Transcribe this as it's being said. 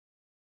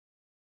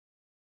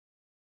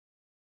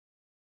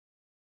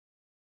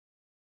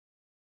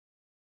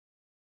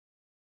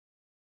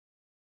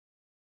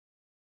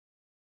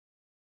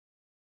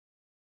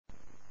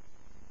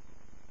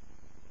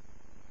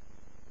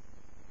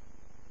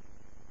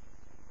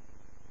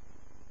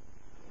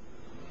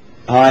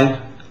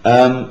Hi,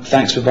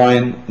 thanks for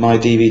buying my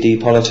DVD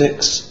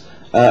Politics.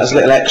 As a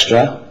little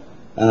extra,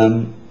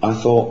 I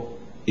thought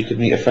you could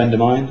meet a friend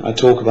of mine. I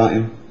talk about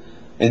him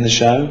in the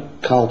show,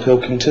 Karl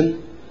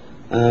Pilkington.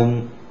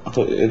 I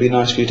thought it would be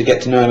nice for you to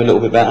get to know him a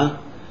little bit better.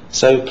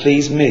 So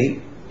please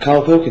meet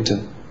Karl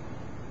Pilkington.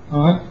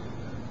 Alright.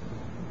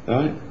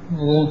 Alright?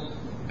 Yeah.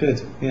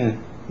 Good, yeah.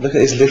 Look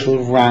at his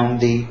little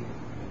roundy,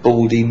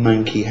 baldy,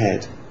 manky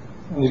head.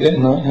 Are you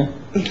getting that, yeah?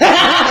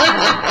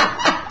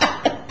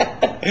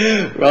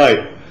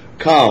 Right,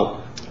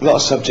 Karl, a lot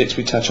of subjects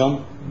we touch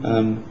on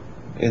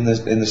in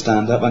the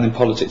stand-up and in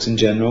politics in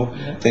general.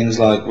 Yeah. Things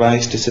like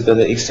race,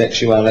 disability,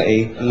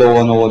 sexuality, law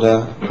and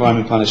order, crime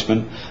and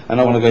punishment, and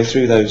I want to go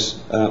through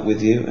those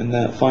with you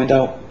and find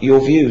out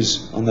your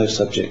views on those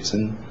subjects,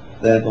 and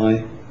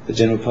thereby the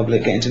general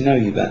public getting to know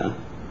you better.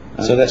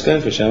 So let's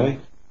go for it, shall we?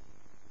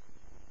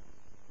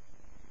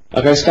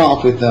 Okay, start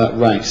off with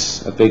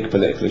race, a big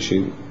political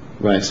issue.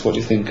 Race, what do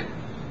you think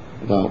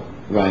about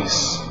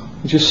race?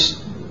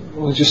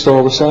 We're just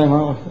all the same,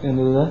 aren't we, at the end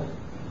of the day?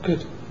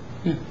 Good.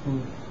 Yeah.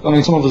 I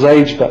mean, some of us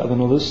age better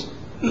than others.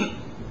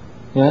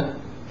 Yeah?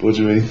 What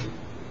do you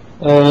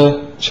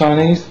mean?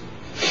 Chinese.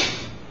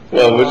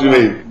 Well, what do you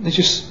mean?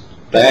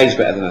 They age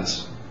better than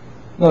us.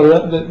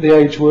 No, they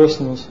age worse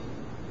than us.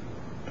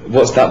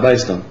 What's that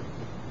based on?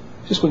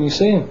 Just when you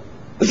see them.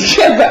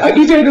 Yeah, but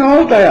you don't know how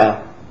old they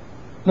are.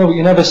 No, but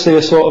you never see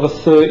a sort of a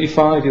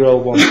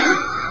 35-year-old one.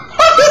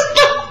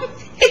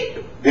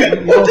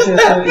 What does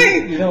that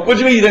mean? What do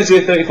you mean you don't see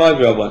a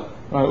 35-year-old one?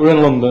 Right, we're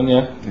in London,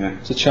 yeah? Yeah.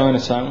 It's a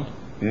Chinatown.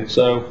 Yeah.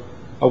 So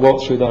I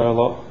walk through there a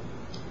lot,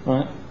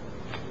 right?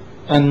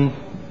 And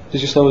they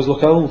just always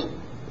look old.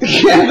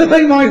 Yeah, but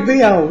they might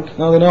be old.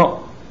 No, they're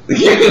not.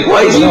 Yeah,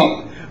 why is They're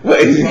not.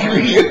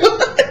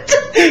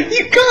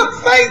 You can't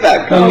say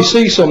that, Karl. Now you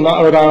see some that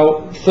are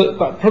about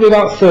probably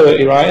about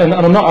 30, right? And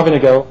I'm not having a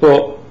go,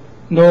 but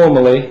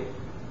normally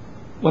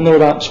when they're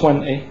about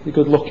 20, they're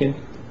good looking.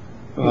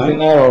 Right. I think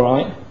they're all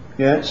right.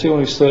 Yeah. See one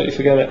who's 30,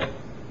 forget it.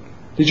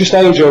 They just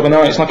age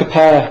overnight. It's like a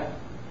pair.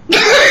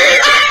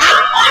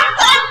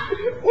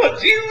 What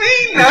do you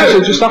mean? No.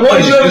 What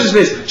is your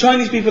business?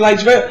 Chinese people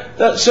age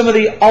very. Some of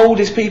the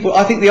oldest people.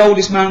 I think the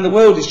oldest man in the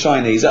world is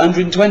Chinese at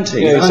 120.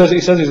 Yeah,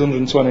 he says he's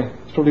 120.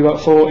 He's probably about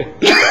 40.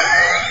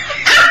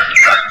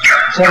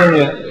 Telling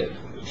you,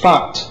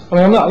 fact. I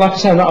mean, I'm not, like I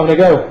say, I'm not having a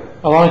go.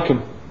 I like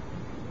them.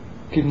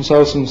 Keep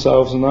themselves to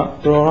themselves and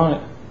that. They're all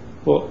right.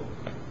 But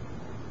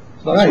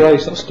that's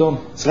race. That's done.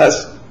 So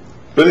that's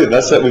brilliant.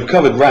 That's it. We've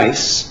covered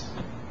race.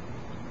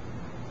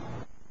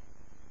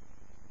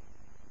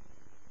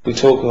 We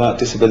talk about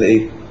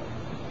disability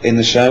in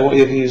the show. What are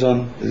your views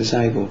on the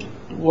disabled?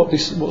 What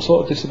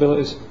sort of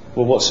disabilities?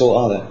 Well, what sort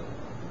are there?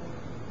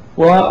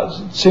 Well,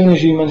 as soon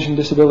as you mention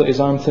disabilities,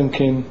 I'm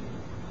thinking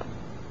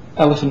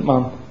Elephant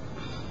Man,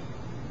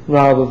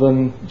 rather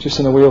than just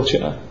in a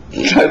wheelchair.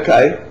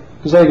 Okay.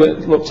 Because they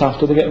get looked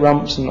after, they get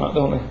ramps and that,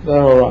 don't they?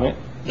 They're alright.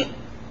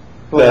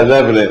 They're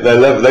loving it. They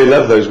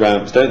love those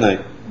ramps, don't they?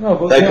 No,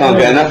 but they can't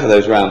get enough of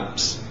those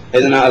ramps.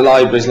 In and out of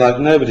libraries like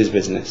nobody's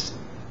business.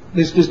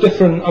 There's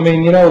different, I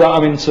mean, you know that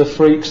I'm into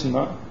freaks and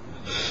that.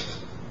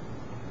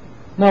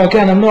 No,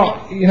 again, I'm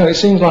not, you know, it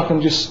seems like I'm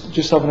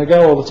just having a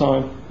go all the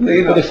time.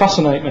 But they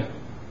fascinate me.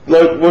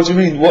 Like, what do you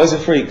mean? What is a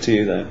freak to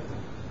you then?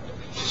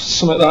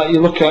 Something that you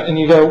look at and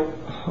you go,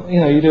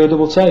 you know, you do a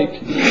double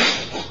take.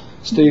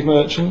 Steve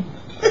Merchant.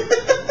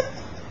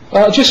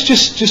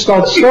 Just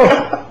odd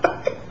stuff.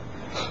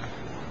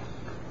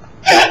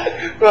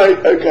 Right,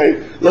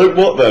 okay. Like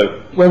what though?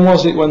 When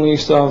was it when they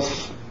used to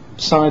have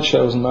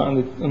sideshows and that,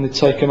 and they'd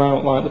take them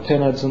out like the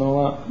pinheads and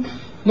all that?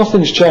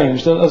 Nothing's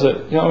changed, has it?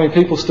 You know what I mean?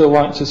 People still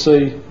like to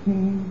see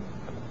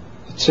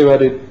a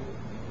two-headed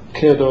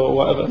kid or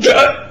whatever.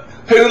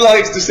 Who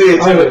likes to see a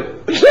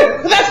two-headed?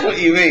 That's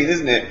what you mean,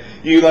 isn't it?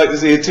 You like to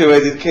see a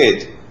two-headed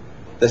kid?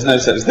 There's no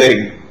such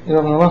thing. You're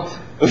having a laugh?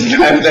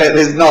 No,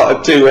 there's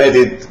not a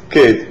two-headed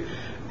kid.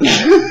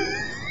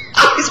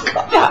 He's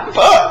got that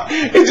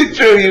book. Is it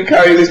true you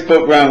carry this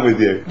book round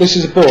with you? This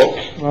is a book,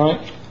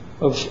 right,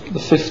 of the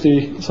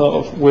 50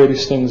 sort of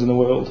weirdest things in the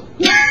world.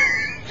 50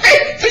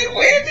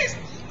 weirdest?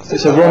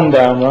 It's a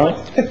rundown, right?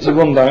 It's a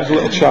rundown, it's a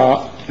little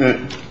chart.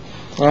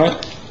 Right?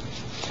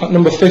 At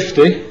number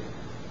 50,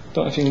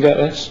 don't know if you can get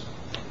this,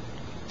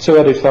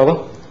 two-headed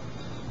fella.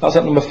 That's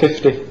at number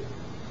 50.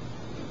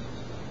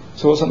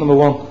 So what's at number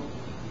 1?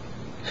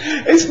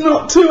 It's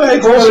not two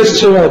heads. Of course it's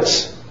two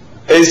heads.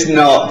 It's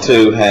not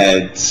two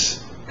heads.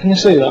 Can you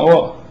see that or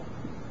what?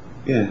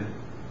 Yeah.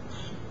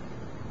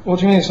 What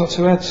do you mean it's not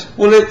two heads?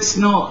 Well, it's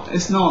not.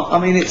 I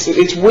mean,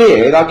 it's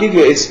weird. I'll give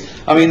you.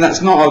 I mean,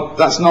 that's not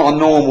a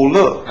normal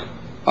look.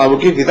 I will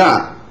give you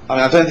that. I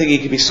mean, I don't think he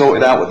could be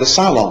sorted out with the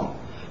salon.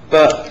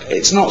 But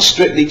it's not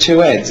strictly two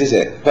heads, is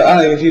it? But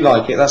anyway, if you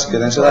like it, that's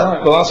good then. So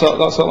right. Well, that's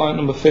at like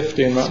number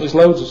 50 and that. There's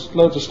loads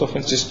of stuff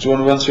in it. Do you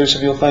want to run through some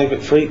of your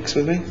favourite freaks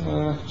with me?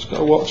 Just got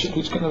to watch it.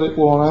 It's getting a bit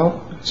worn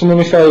out. Some of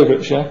my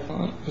favourites, yeah.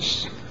 Right.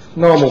 Just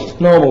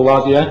normal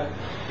lad, yeah.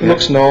 He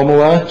looks normal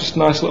there. Just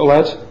nice little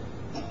head,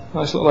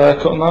 nice little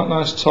haircut and that.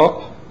 Nice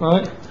top,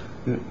 right.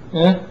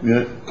 Yeah?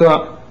 Yeah. Look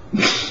at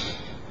that.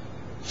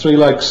 3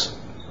 legs.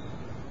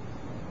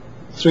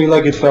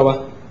 3-legged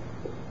fella.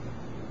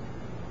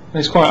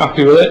 He's quite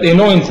happy with it. The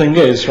annoying thing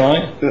is,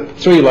 right? Yeah.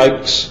 3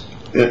 legs.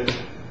 Yeah. You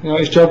know what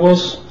his job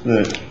was?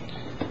 Yeah.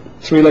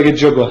 3-legged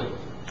juggler.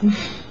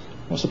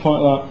 What's the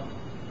point of that?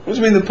 What do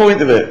you mean the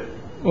point of it?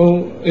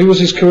 Well, he was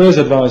his careers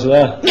advisor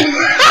there.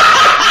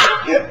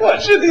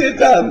 What should he have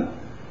done?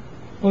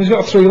 Well, he's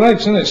got 3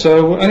 legs, isn't it?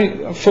 So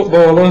any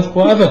footballer,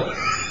 whatever,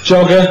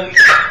 jogger.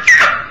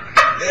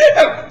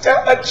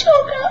 A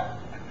jogger.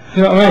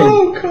 You know what I mean?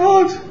 Oh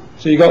God.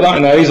 So you got that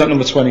in there. He's at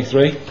number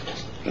 23.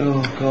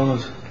 Oh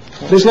God.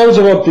 There's loads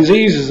of odd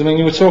diseases. I mean,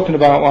 you were talking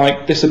about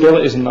like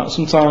disabilities and that.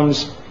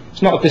 Sometimes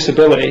it's not a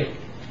disability.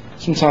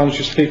 Sometimes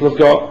just people have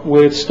got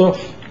weird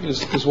stuff.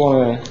 There's one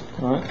here,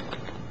 right?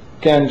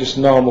 Again, just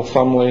normal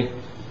family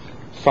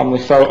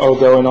photo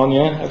going on.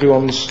 Yeah,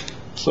 everyone's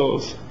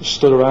sort of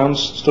stood around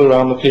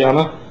the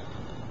piano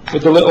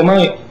with the little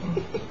mate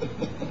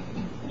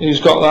who's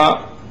got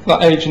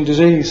that aging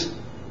disease.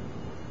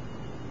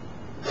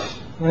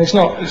 And it's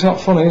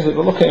not funny, is it?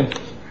 But look at him.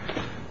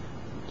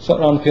 Sat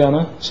around the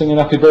piano, singing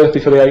happy birthday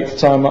for the 8th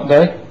time that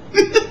day.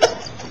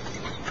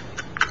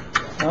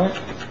 Right?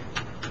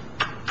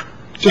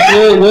 Just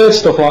weird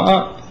stuff like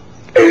that.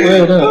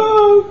 Weird, isn't it?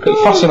 Oh,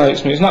 it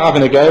fascinates me. It's not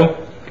having a go.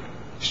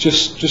 It's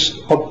just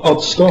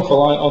odd stuff. I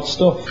like odd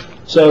stuff.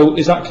 So,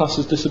 is that classed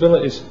as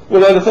disabilities?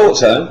 Well, I'd have thought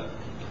so.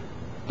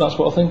 That's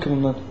what I think of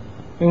them then.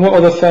 I mean, what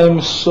other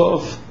famous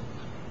sort of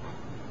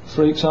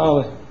freaks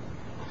are they?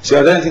 See,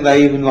 I don't think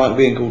they even like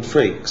being called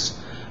freaks.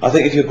 I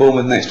think if you're born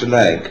with an extra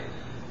leg,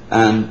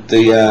 and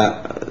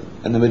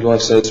the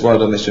midwife says, "Well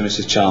done, Mr. and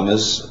Mrs.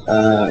 Chalmers,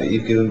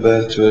 you've given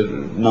birth to a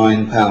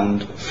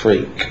 9-pound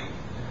freak."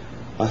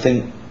 I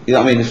think, you know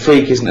what I mean. A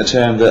freak isn't a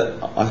term that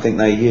I think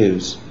they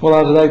use. Well,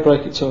 how do they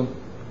break it to them?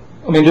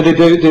 I mean, do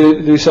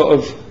they sort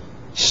of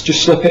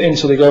just slip it in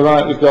so they go,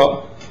 right, we've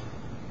got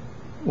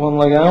 1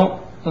 leg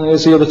out, and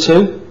here's the other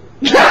 2?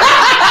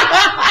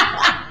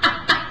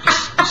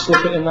 just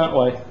slip it in that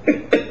way.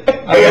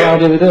 How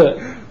do they do it?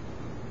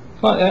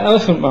 Like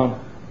Elephant Man.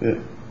 Yeah.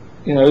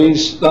 You know,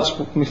 that's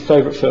my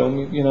favourite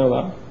film. You know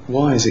that.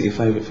 Why is it your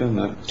favourite film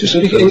though? Just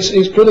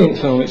it's a brilliant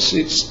film.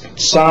 It's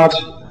sad.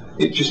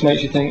 It just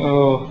makes you think,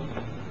 oh,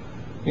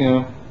 you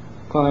know,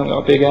 I haven't got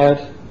a big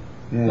head.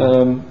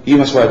 Yeah. You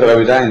must wake up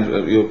every day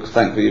and you're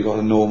thankful you've got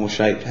a normal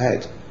shaped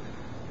head.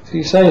 So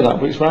you say that,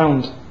 but it's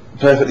round.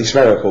 Perfectly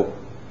spherical.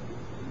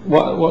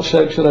 What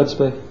shape should heads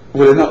be?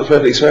 Well, it's not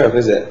perfectly spherical,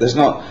 is it? There's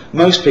not.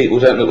 Most people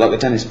don't look like a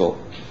tennis ball.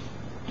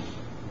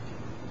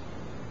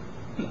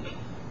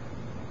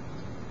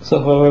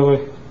 So where were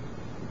we?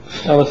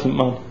 Elephant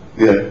Man.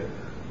 Yeah.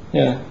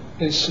 Yeah,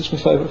 it's my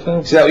favourite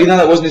film. See, you know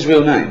that wasn't his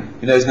real name.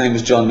 You know his name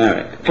was John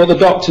Merrick. But the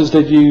doctors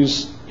did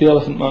use the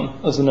Elephant Man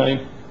as the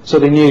name, so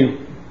they knew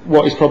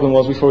what his problem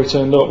was before he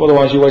turned up.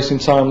 Otherwise, you're wasting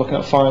time looking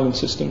at filing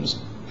systems.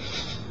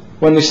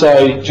 When they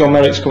say John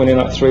Merrick's coming in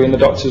at 3, and the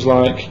doctor's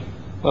like,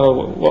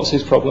 "Oh, what's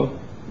his problem?"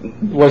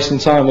 Wasting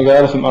time. They go,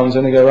 "Elephant Man's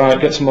in." They go, "Right,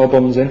 get some more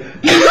bums in." You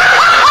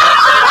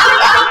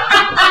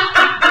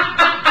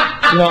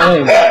know what I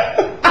mean?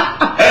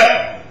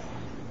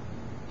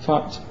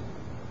 Fact.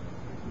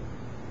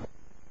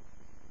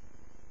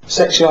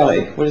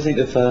 Sexuality. What do you think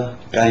of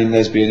gay and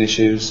lesbian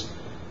issues?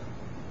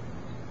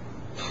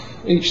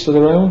 Each to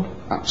their own.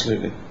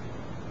 Absolutely.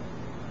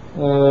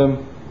 I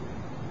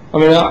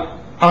mean,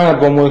 I had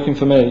one working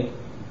for me.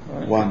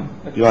 Right. One.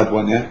 You had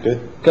one, yeah?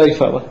 Good. Gay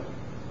fella.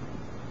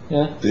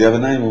 Yeah. Did you have a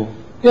name or?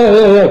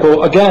 Yeah.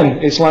 But again,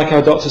 it's like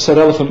our doctor said,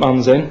 Elephant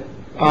Man's in.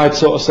 I'd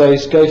sort of say,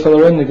 is gay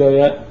fella in? They go,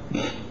 yeah. Do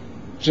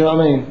you know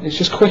what I mean? It's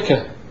just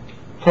quicker.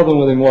 Problem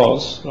with him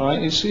was,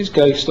 right, it's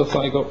gay stuff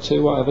that he got to,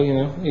 whatever, you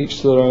know,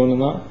 each to their own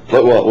and that.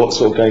 Like what? What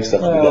sort of gay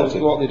stuff have you got to?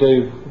 What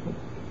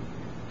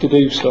they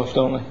do stuff,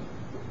 don't they?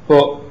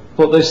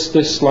 But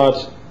this lad,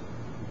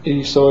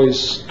 he saw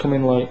his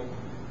coming late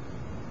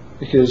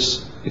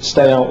because he'd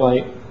stay out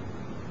late.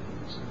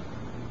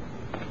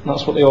 And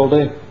that's what they all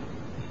do.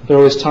 They're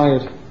always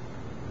tired.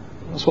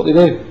 That's what they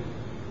do.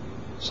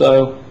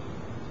 So,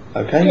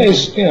 Okay.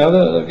 gays, you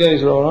know, the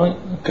gays are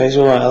alright. Gays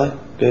are alright, are they?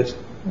 Good.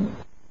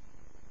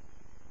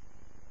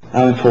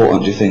 How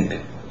important do you think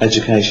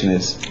education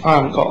is? I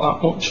haven't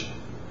got that much.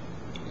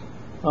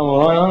 I'm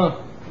alright, aren't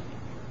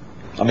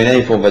I? I mean,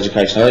 any form of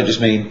education. I don't just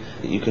mean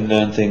that you can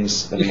learn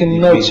things. You can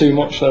know too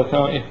much though,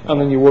 can't you?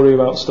 And then you worry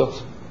about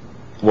stuff.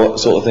 What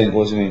sort of thing?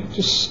 What do you mean?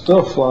 Just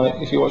stuff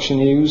like, if you watch the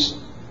news,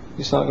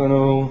 you start going,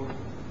 oh,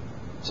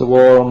 it's a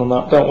war on and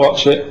that. Don't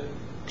watch it.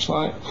 It's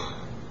like,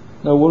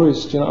 no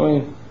worries, do you know what I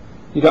mean?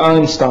 You got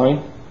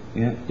Einstein.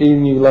 Yeah. He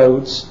knew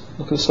loads.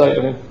 Look at the state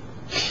of him.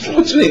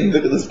 What do you mean?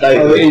 Look at the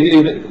state of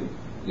him.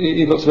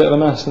 He looks a bit of a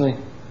mess, doesn't he?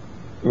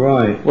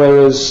 Right.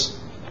 Whereas,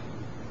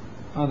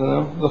 I don't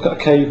know, look at a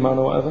caveman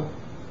or whatever,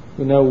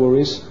 with no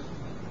worries.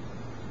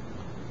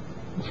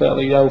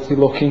 Fairly healthy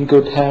looking,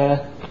 good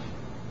hair.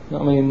 You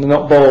know what I mean? They're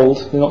not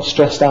bald, they're not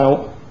stressed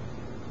out.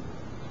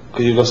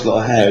 Because you've lost a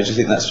lot of hair. Do you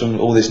think that's from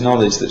all this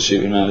knowledge that's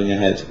shooting around in your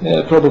head?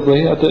 Yeah,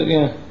 probably. Yeah,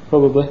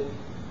 probably.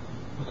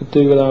 could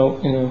do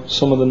without, you know,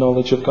 some of the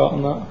knowledge I've got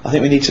on that. I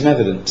think we need some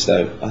evidence,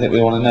 though. I think we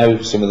want to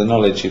know some of the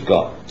knowledge you've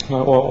got.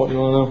 Like what? What do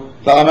you want to know?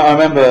 Like, I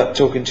remember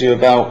talking to you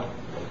about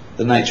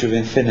the nature of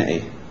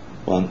infinity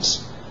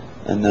once,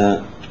 and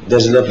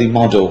there's a lovely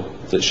model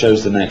that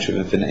shows the nature of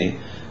infinity,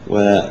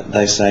 where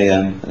they say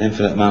an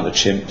infinite amount of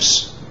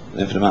chimps, an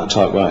infinite amount of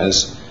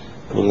typewriters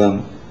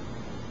will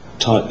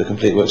type the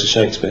complete works of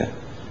Shakespeare,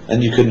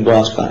 and you couldn't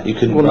grasp that. You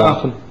couldn't. Wouldn't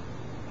happen.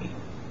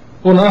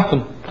 Wouldn't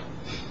happen.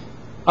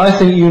 I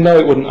think you know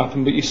it wouldn't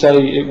happen, but you say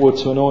it would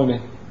to annoy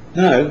me.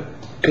 No,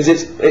 because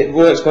it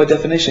works by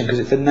definition, because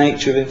it's the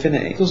nature of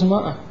infinity. It doesn't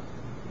matter.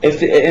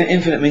 If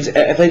infinite means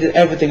if they did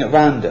everything at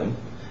random,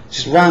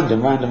 just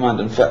random,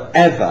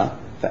 forever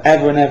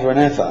and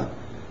ever,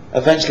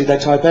 eventually they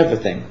type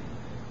everything.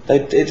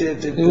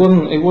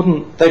 It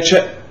wouldn't.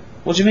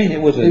 What do you mean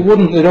it wouldn't? It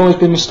wouldn't. There'd always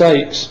be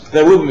mistakes.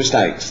 There would be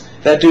mistakes.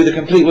 They'd do the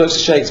complete works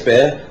of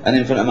Shakespeare an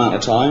infinite amount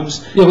of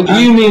times. Yeah, but do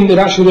you mean they'd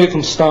actually do it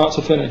from start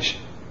to finish?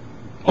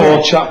 Or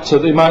a chapter?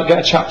 They might get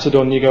a chapter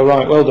done. You go,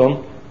 right, well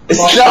done. It's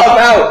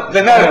not about.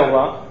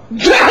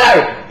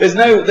 No,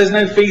 there's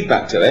no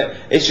feedback to it.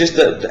 It's just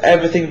that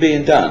everything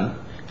being done,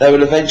 they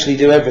will eventually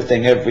do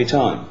everything every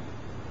time.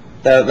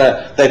 They'll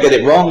get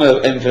it wrong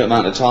an infinite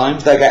amount of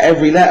times. They'll get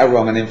every letter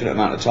wrong an infinite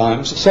amount of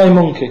times. Say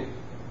monkey.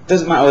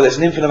 Doesn't matter whether it's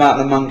an infinite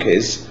amount of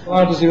monkeys.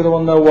 Why does the other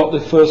one know what the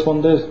first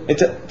one did?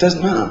 It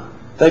doesn't matter.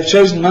 They've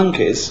chosen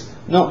monkeys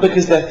not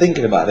because they're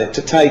thinking about it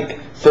to take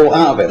thought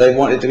out of it. They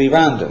want it to be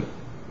random.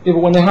 Yeah,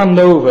 but when they hand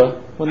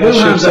over, when Who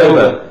hands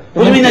over?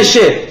 What do you mean they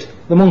shift?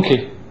 The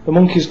monkey. The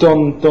monkey's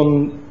done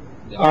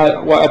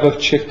whatever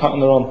shift pattern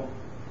they're on.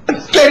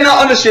 They're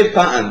not on a shift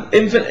pattern.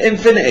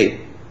 Infinity.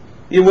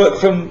 You work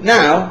from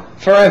now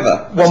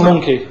forever. One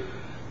monkey.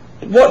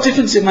 What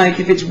difference does it make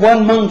if it's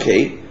one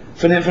monkey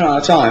for an infinite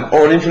amount of time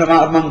or an infinite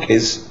amount of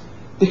monkeys?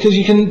 Because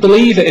you can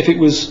believe it if it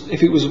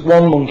was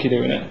one monkey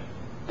doing it.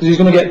 Because he's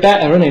going to get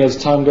better, isn't he, as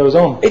time goes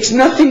on. It's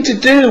nothing to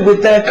do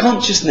with their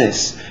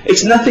consciousness.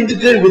 It's nothing to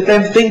do with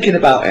them thinking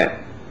about it.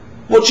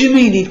 What do you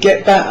mean he'd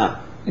get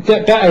better? He'd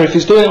get better if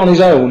he's doing it on his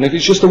own. If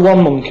it's just a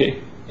one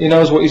monkey, he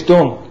knows what he's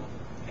done.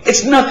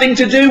 It's nothing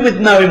to do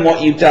with knowing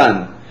what you've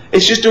done.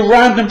 It's just a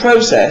random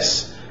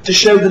process to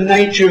show the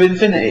nature of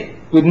infinity.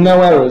 With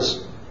no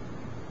errors.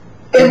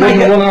 It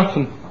wouldn't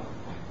happen.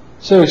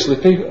 Seriously,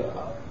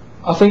 people,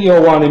 I think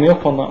you're winding me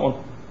up on that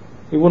one.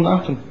 It wouldn't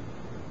happen.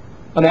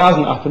 And it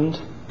hasn't happened.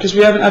 Because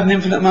we haven't had an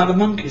infinite amount of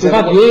monkeys. We've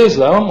had years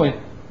though, haven't we?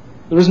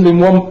 There hasn't been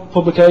one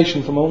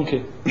publication from a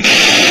monkey.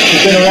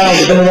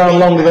 They've been around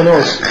longer than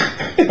us.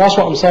 That's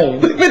what I'm saying.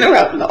 They've been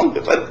around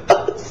longer than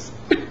us.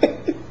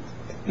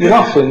 You're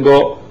laughing,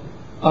 but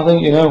I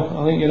think you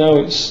know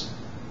it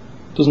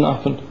doesn't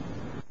happen.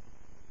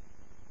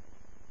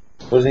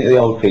 What do you think of the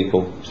old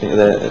people? What do you think of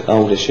their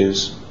old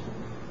issues?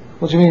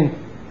 What do you mean?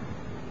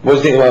 What do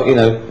you think about,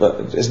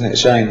 isn't it a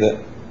shame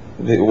that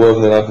people work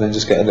for their life and then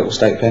just get a little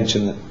state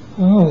pension? That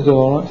Oh, they do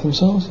alright for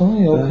themselves,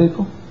 don't they, old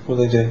people? What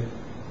do they do?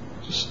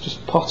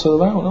 Just potter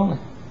about, don't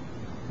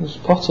they?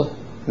 Just potter.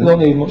 They don't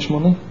need much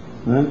money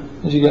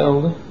as you get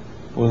older.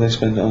 What do they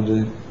spend it on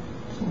doing?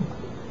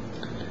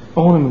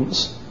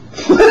 Ornaments.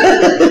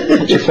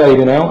 Which are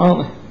fading out,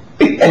 aren't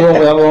they? They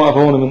won't have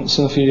ornaments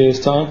in a few years'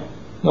 time.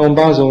 No one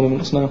buys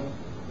ornaments now.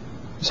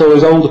 It's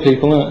always older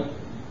people, isn't it?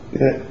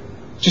 Yeah.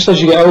 Just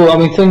as you get older, I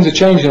mean, things are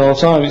changing all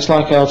the time. It's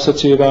like I've said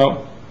to you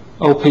about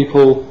old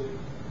people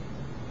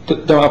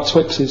that don't have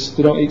Twixes,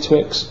 they don't eat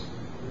Twix,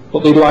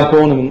 but they like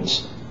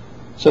ornaments.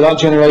 So that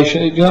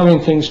generation, you know what I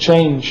mean, things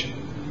change.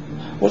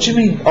 What do you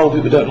mean old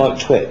people don't like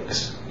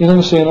Twix? You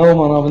never see an old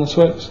man having a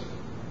Twix.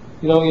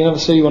 You never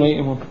see one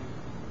eating one.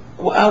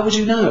 Well, how would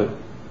you know?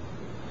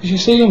 Because you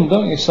see them,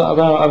 don't you, sat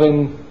about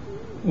having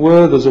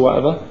Werthers or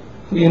whatever,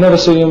 but you never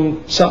see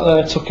them sat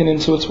there tucking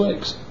into a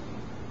Twix.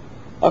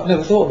 I've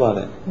never thought about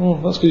it. Oh,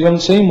 that's because you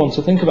haven't seen one,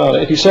 so think about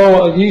it. If you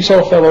saw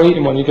a fellow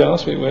eating one, you'd go,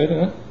 that's a bit weird,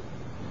 isn't it?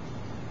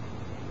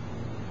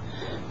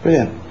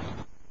 Brilliant.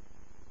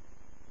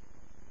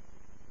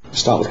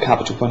 Start with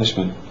capital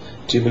punishment.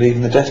 Do you believe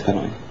in the death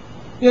penalty?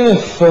 Yeah,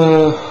 if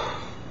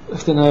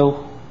they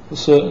know for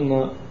certain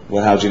that.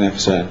 Well, how do you know for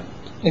certain?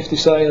 If they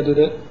say I did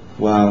it.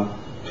 Well,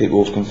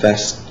 people have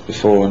confessed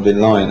before and been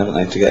lying, haven't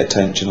they, to get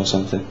attention or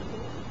something?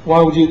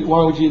 Why would you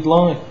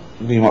lie?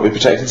 You might be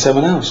protecting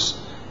someone else.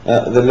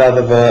 The love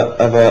of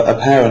a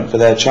parent for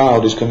their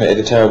child who's committed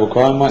a terrible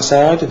crime might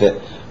say I did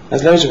it.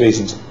 There's loads of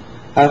reasons.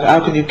 How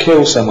can you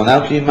kill someone?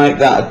 How can you make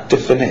that a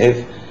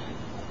definitive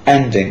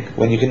ending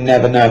when you can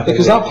never know?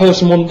 Because that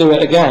person wouldn't do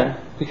it again,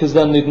 because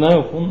then they'd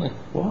know, wouldn't they?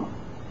 What?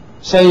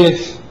 Say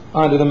if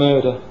I did a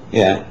murder.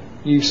 Yeah.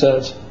 You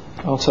said,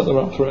 I'll take the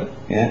rap for it.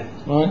 Yeah.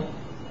 Right?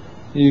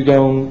 You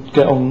go and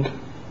get hung.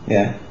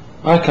 Yeah.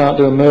 I can't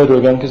do a murder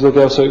again because they'll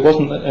go, so it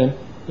wasn't him.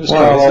 It was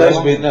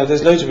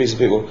there's loads of reasons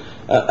people.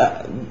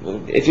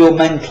 If you're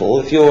mental,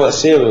 if you're a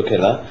serial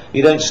killer,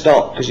 you don't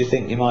stop because you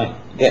think you might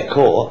get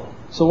caught.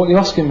 So what are you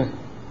asking me?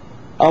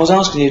 I was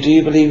asking you, do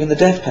you believe in the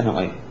death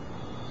penalty?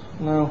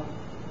 No.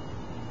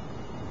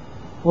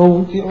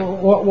 Well,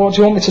 what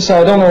do you want me to say?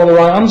 I don't know what the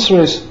right answer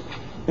is.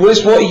 Well,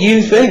 it's what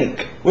you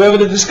think. We're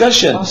having a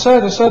discussion. I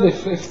said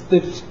if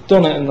they've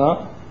done it and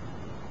that,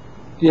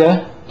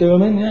 yeah, do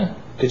them in, yeah.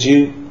 Could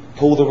you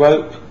pull the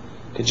rope?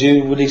 Could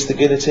you release the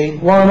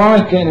guillotine? Why am I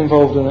getting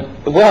involved in it?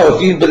 Well,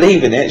 if you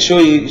believe in it,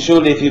 surely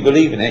if you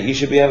believe in it, you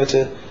should be able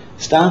to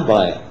stand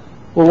by it.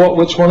 Well,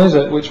 which one is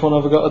it? Which one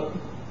have I got to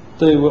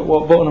do?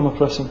 What button am I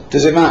pressing?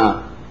 Does it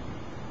matter?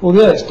 Well,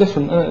 yeah, it's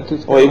different, isn't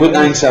it? Or you wouldn't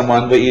hang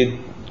someone, but you'd...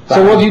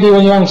 So what do you do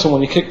when you hang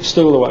someone? You kick the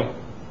stool away?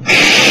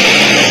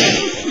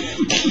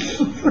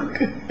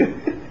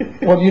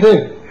 What do you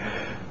do?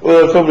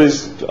 Well, it probably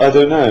is, I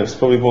don't know, it's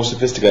probably more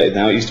sophisticated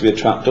now. It used to be a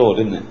trap door,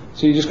 didn't it?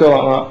 So you just go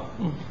like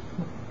that.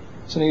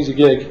 It's an easy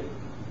gig.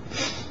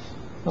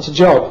 That's a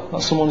job.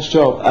 That's someone's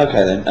job.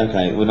 Okay then,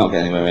 okay, we're not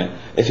getting anywhere here.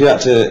 If you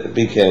had to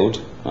be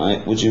killed,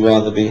 right, would you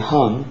rather be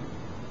hung,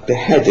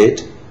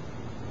 beheaded,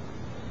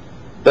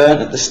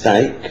 burnt at the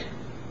stake,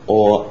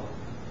 or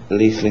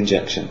lethal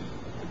injection?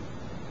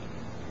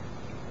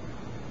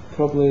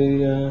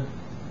 Probably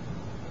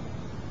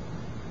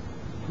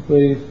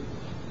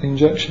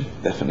injection.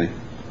 Definitely.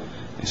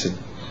 It's a,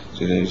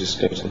 you just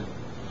go to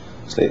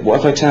sleep. What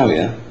if I tell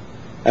you,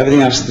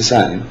 everything else is the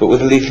same, but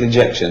with a lethal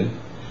injection,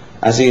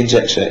 as he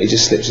injects it, he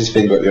just slips his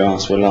finger up your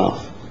arse for a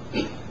laugh.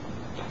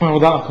 When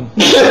would that happen?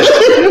 Was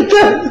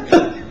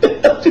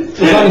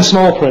that in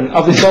small print?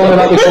 Have they told me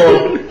that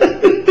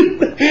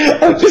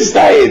before? I'm just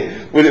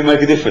saying, would it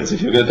make a difference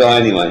if you're going to die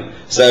anyway?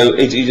 So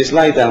he just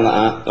lay down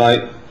like that,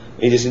 like,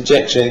 he just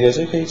injects you and he goes,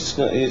 okay, just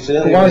got...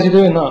 Why is he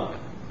doing that?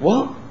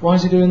 What? Why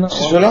is he doing that?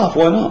 Just for a laugh,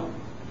 why not?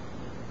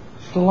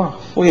 For a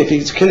laugh? Well, yeah, if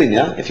he's killing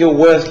you, if you're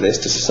worthless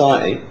to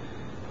society,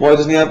 why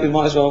doesn't he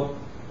might as well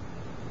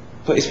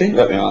put his finger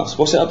up your arse?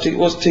 What's it up to?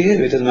 What's to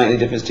you? It doesn't make any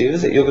difference to you,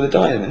 does it? You're going to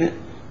die in a minute.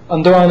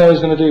 And do I know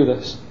he's going to do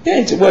this?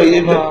 Yeah,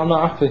 I'm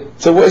not happy.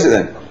 So what is it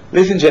then?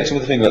 Lethal injection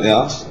with a finger up the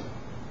arse?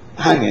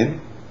 Hanging?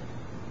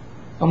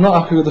 I'm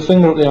not happy with the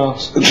finger up the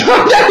arse.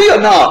 No, you're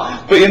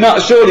not! But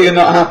surely you're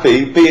not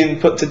happy being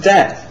put to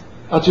death.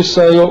 I'd just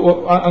say, hang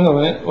on a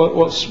minute,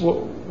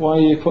 why are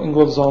you putting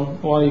gloves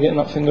on? Why are you getting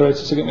that finger out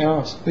to get my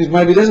arse?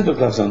 Maybe he doesn't put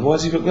gloves on. Why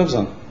does he put gloves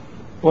on?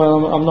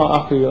 Well, I'm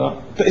not happy with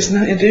that. But it's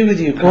nothing to do with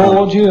you, Karl.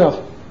 Well, what do you have?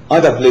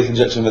 I'd have a lethal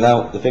injection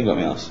without the finger up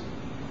my arse.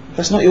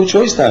 That's not your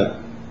choice, though.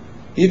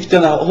 You've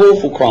done an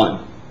awful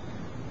crime.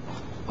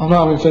 I'm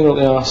not having finger up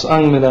the arse.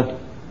 Hang me then.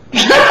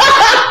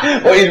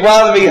 Well, you'd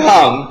rather be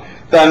hung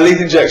than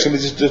lethal injection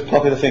with just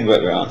popping a finger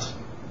up your arse.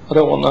 I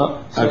don't want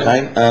that. So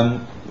okay.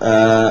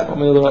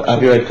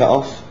 Have your head cut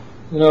off?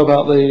 You know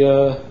about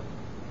the...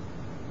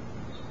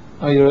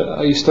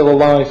 Are you still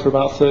alive for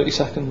about 30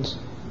 seconds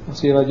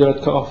after you had your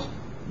head cut off?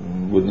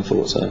 Wouldn't have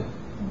thought so.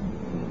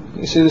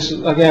 You see, this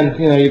is, again,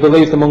 you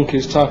believe the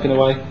monkeys typing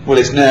away. Well,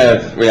 it's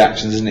nerve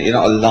reactions, isn't it? You're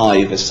not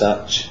alive as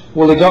such.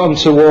 Well, they got them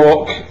to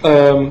walk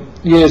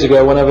years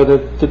ago, whenever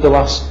they did the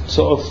last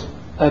sort of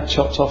head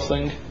chopped off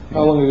thing.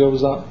 How long ago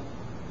was that?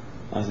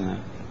 I don't know.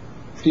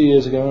 A few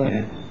years ago, wasn't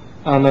it?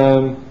 Yeah.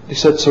 And they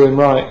said to him,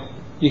 right,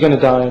 you're going to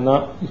die in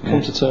that. You've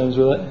come to terms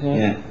with it.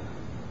 Yeah.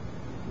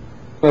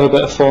 Have a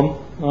bit of fun,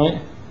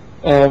 right?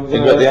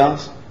 Finger up the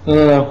arse?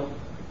 No.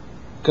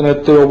 Going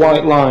to do a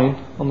white line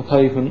on the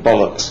pavement.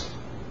 Bollocks.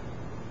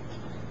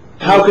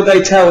 How could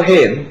they tell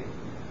him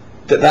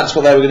that that's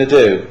what they were going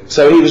to do?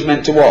 So he was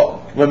meant to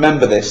what?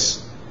 Remember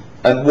this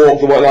and walk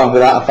the white line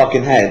without a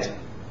fucking head?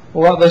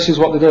 Well, this is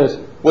what they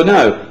did. Well,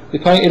 no. They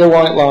painted a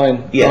white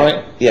line,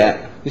 right?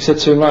 Yeah. They said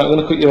to him, right, we're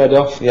going to cut your head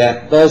off.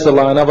 Yeah. There's the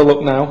line, have a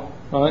look now,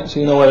 right, so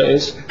you know where it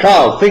is.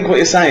 Karl, think what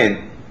you're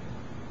saying.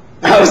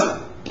 How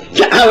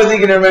is he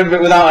going to remember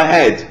it without a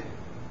head?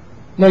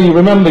 No, you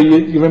remember,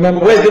 you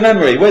remember... Where's the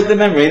memory? Where's the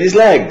memory? In his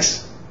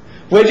legs?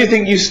 Where do you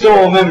think you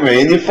store memory?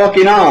 In your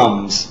fucking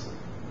arms?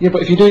 Yeah,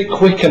 but if you do it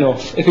quick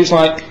enough, if it's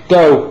like,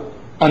 go,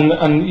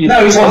 and you...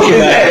 No, he's walking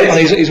there, and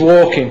he's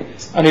walking,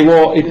 and he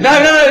walked... No,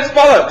 it's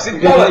bollocks,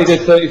 it's bollocks. He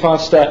did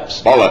 35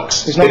 steps.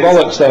 Bollocks. It's not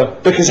bollocks, though.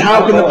 Because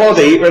how can the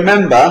body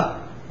remember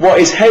what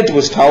his head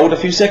was told a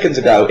few seconds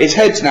ago? His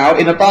head's now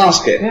in a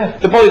basket. Yeah.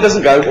 The body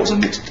doesn't go, what was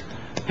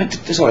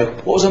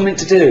I meant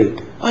to do?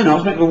 I know, I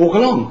was meant to walk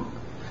along.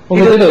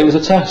 Well, they did it was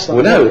a test.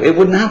 Well, no, it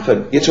wouldn't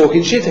happen. You're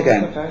talking shit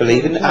again. Okay.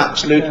 Believe in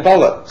absolute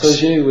bollocks. So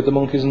is you with the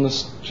monkeys and the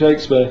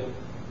Shakespeare.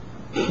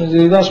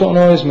 That's what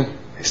annoys me.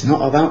 It's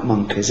not about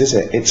monkeys, is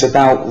it? It's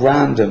about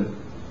random.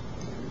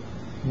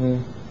 Yeah.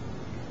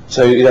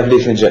 So you'd have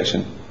lethal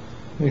injection?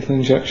 Lethal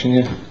injection,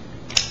 yeah.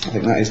 I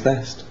think that is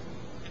best.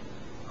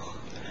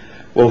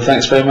 Well,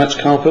 thanks very much,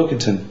 Karl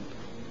Pilkington.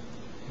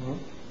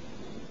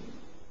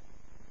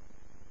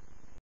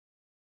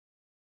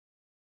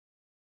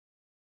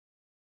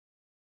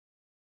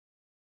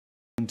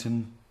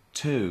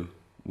 2,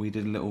 we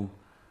did a little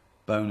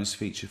bonus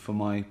feature for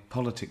my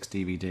politics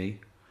DVD,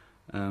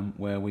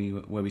 where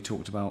we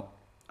talked about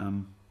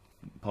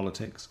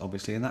politics,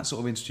 obviously, and that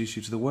sort of introduced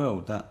you to the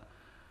world. That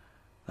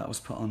was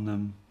put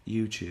on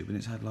YouTube, and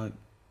it's had like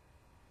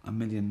 1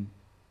 million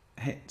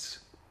hits.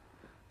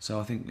 So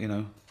I think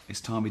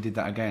it's time we did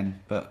that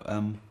again, but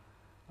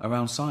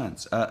around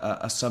science,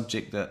 a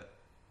subject that,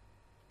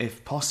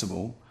 if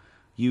possible,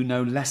 you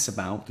know less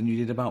about than you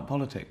did about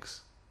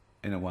politics.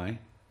 in a way.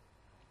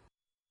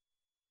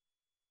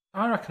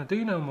 I reckon I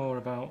do know more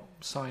about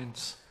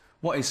science.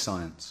 What is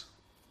science?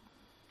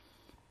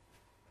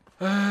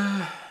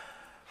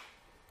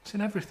 It's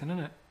in everything,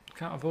 isn't it? You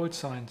can't avoid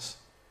science.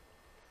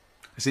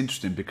 It's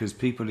interesting because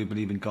people who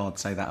believe in God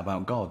say that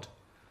about God.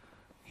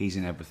 He's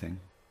in everything.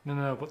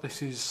 No, but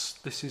this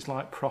is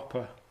like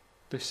proper.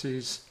 This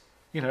is,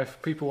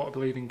 if people want to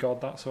believe in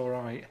God, that's all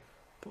right.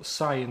 But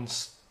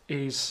science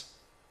is,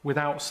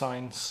 without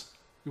science,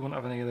 we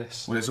wouldn't have any of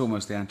this. Well, it's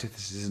almost the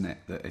antithesis, isn't it?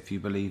 That if you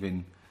believe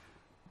in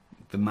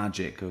the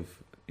magic of,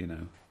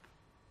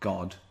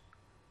 God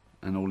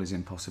and all his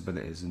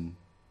impossibilities and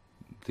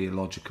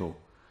theological,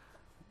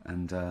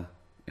 and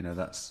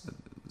that's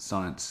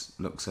science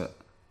looks at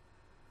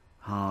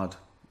hard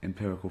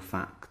empirical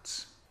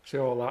facts. See,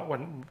 all that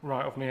went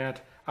right off my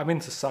head. I'm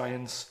into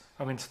science.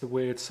 I'm into the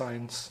weird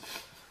science.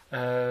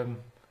 I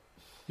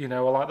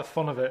like the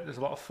fun of it. There's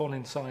a lot of fun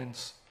in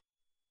science.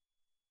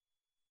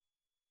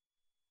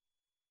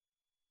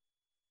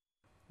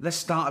 Let's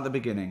start at the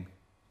beginning,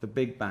 the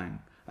Big Bang.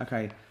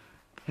 Okay,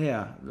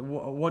 here,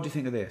 what do you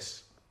think of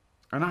this?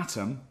 An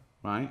atom,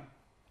 right,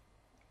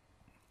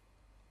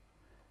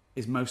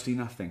 is mostly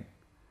nothing.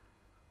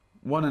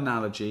 One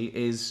analogy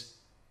is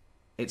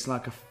it's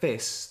like a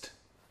fist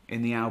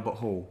in the Albert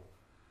Hall.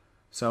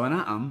 So an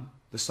atom,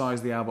 the size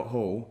of the Albert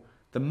Hall,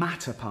 the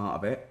matter part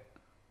of it,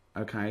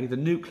 okay, the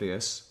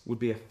nucleus would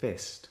be a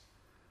fist.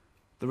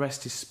 The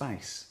rest is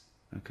space,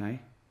 okay?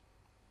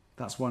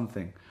 That's one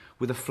thing.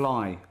 With a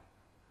fly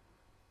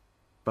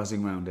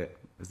buzzing around it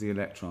as the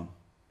electron,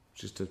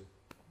 just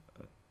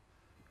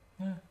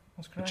Yeah,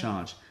 that's great. a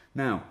charge.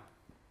 Now,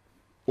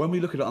 when we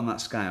look at it on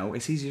that scale,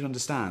 it's easy to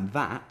understand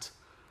that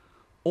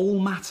all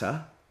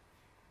matter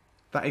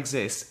that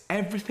exists,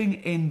 everything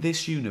in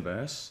this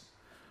universe,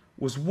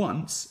 was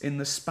once in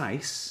the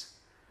space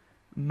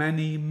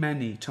many,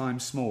 many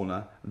times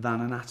smaller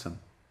than an atom.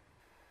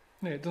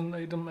 Yeah, it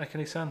doesn't make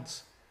any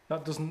sense.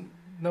 That doesn't.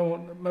 No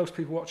one, most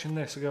people watching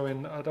this are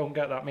going, I don't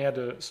get that. My head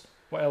hurts.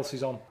 What else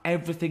is on?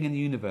 Everything in the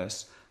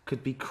universe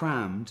could be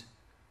crammed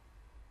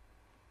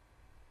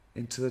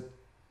into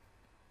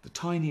the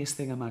tiniest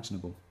thing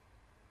imaginable,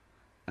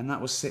 and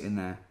that was sitting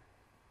there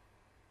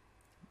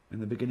in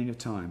the beginning of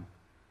time,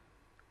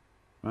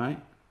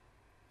 right?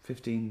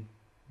 15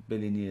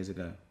 billion years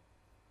ago,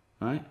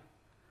 right?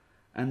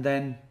 And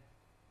then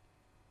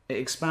it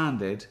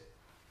expanded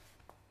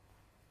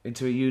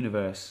into a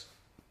universe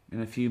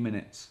in a few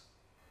minutes.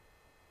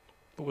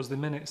 But was the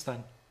minutes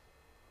then?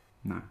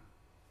 No.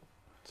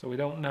 So we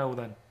don't know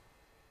then.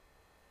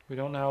 We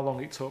don't know how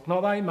long it took.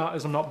 Not that it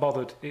matters, I'm not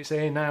bothered. It's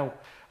here now.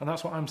 And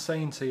that's what I'm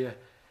saying to you.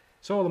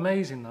 It's all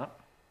amazing, that.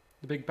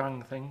 The Big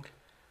Bang thing.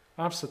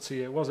 I've said to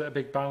you, was it a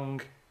Big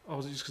Bang, or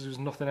was it just because there was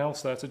nothing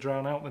else there to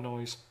drown out the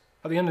noise?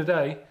 At the end of the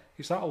day,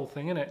 it's that whole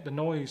thing, innit? The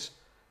noise.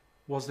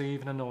 Was there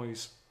even a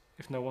noise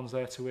if no one's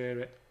there to hear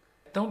it?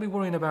 Don't be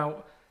worrying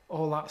about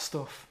all that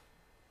stuff.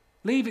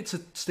 Leave it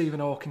to Stephen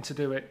Hawking to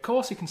do it. Of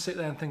course he can sit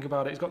there and think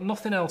about it. He's got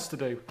nothing else to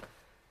do.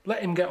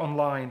 Let him get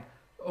online.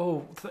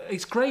 Oh,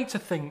 it's great to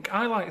think.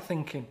 I like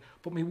thinking,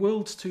 but my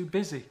world's too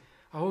busy.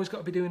 I've always got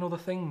to be doing other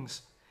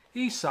things.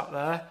 He's sat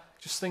there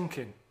just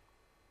thinking.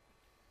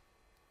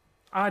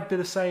 I'd be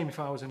the same if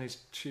I was in his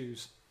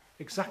shoes.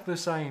 Exactly the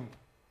same.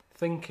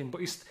 Thinking.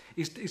 But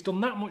he's done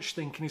that much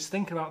thinking. He's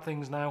thinking about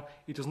things now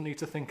he doesn't need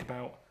to think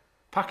about.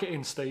 Pack it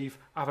in, Steve.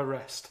 Have a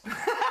rest.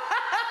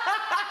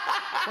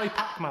 Play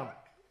Pac-Man.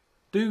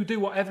 Do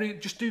whatever.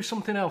 Just do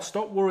something else.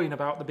 Stop worrying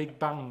about the Big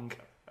Bang.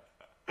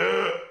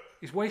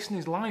 He's wasting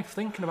his life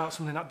thinking about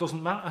something that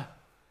doesn't matter.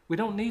 We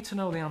don't need to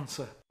know the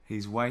answer.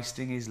 He's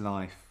wasting his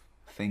life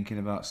thinking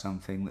about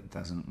something that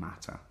doesn't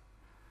matter.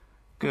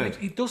 Good.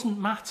 It doesn't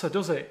matter,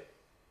 does it?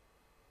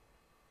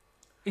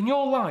 In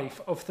your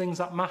life of things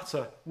that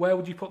matter, where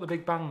would you put the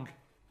Big Bang?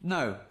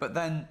 No, but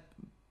then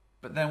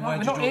where do you We're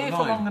not draw here the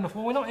for line? long enough.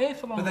 Well, we're not here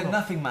for long But then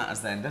enough. nothing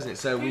matters then, does it?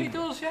 So Yeah, it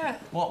does, yeah.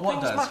 What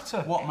Things does?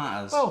 matter. What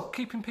matters? Well,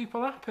 keeping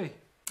people happy.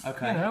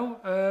 Okay.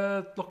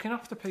 Looking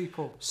after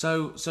people.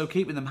 So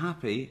keeping them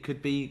happy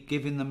could be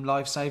giving them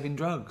life-saving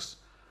drugs,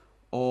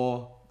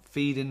 or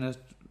feeding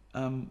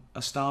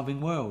a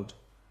starving world,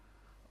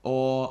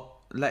 or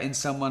letting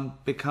someone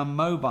become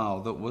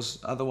mobile that was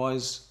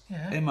otherwise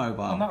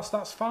immobile. And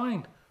that's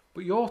fine.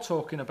 But you're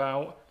talking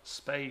about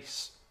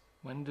space.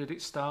 When did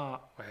it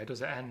start? Where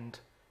does it end?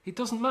 It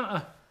doesn't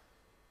matter.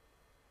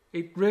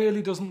 It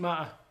really doesn't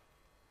matter.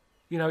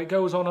 It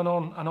goes on and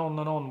on and on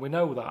and on. We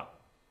know that.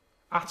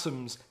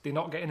 Atoms, they're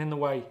not getting in the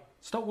way.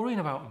 Stop worrying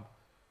about them.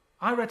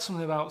 I read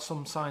something about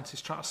some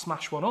scientists trying to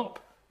smash one up.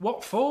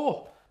 What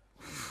for?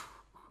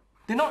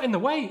 They're not in the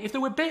way. If they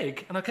were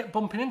big and I kept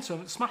bumping into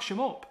them, smash them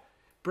up.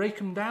 Break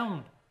them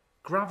down.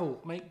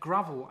 Gravel. Make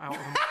gravel out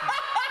of them.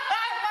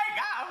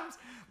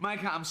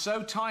 Make atoms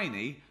so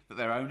tiny that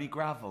they're only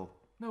gravel.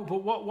 No,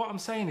 but what I'm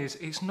saying is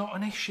it's not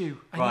an issue.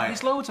 And Right.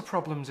 there's loads of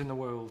problems in the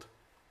world.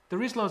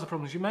 There is loads of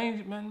problems. You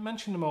may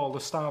mention them all, the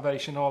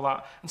starvation, all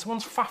that. And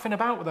someone's faffing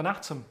about with an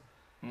atom.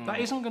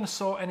 That isn't going to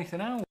sort anything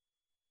out.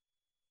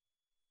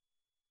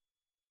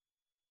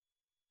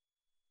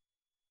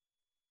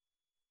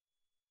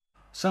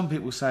 Some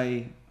people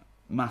say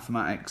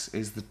mathematics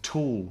is the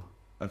tool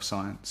of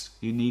science.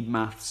 You need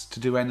maths to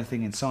do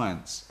anything in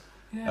science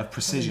of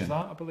precision.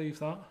 I believe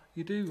that.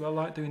 You do. I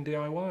like doing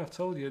DIY. I've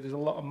told you there's a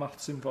lot of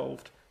maths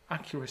involved.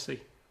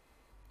 Accuracy.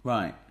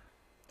 Right.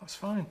 That's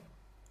fine.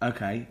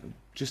 Okay,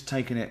 just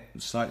taking it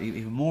slightly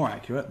even more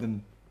accurate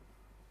than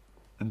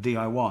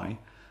DIY.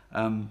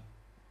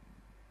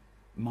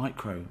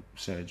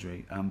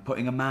 Microsurgery.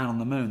 Putting a man on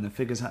the moon. The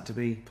figures had to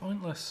be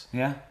pointless.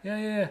 Yeah?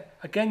 Yeah.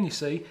 Again, you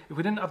see, if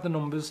we didn't have the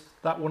numbers,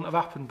 that wouldn't have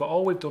happened. But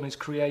all we've done is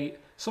create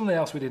something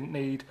else we didn't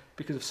need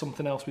because of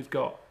something else we've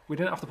got. We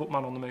didn't have to put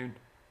man on the moon.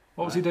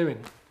 What was he doing?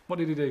 What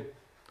did he do?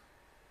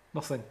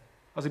 Nothing.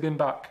 Has he been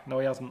back? No,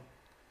 he hasn't.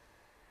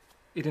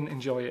 He didn't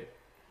enjoy it.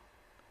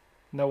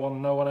 No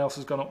one else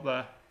has gone up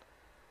there.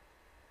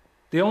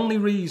 The only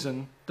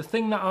reason, the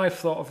thing that I've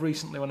thought of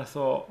recently when I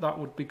thought that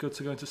would be good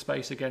to go into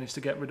space again is to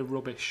get rid of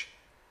rubbish.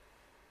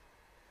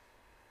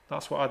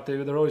 That's what I'd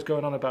do. They're always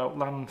going on about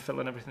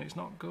landfill and everything. It's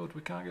not good.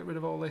 We can't get rid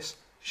of all this.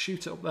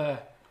 Shoot it up there.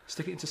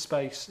 Stick it into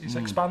space. It's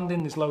expanding.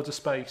 There's loads of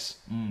space.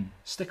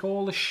 Stick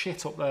all the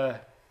shit up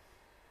there.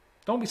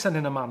 Don't be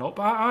sending a man up.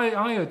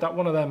 I heard that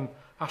one of them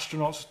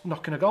astronauts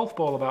knocking a golf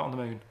ball about on the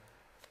moon.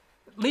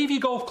 Leave your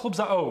golf clubs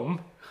at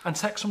home and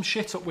take some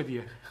shit up with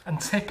you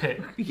and tip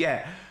it.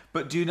 Yeah,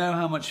 but do you know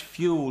how much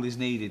fuel is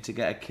needed to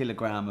get a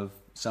kilogram of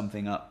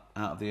something up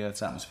out of the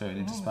Earth's atmosphere and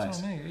into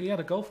space? He had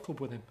a golf club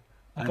with him,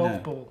 a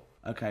golf ball.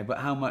 Okay, but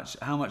how much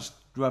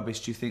rubbish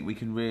do you think we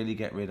can really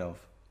get rid of?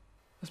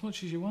 As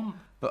much as you want.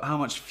 But how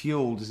much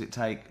fuel does it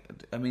take?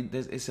 I mean,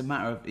 it's a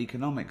matter of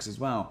economics as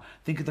well.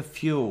 Think of the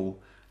fuel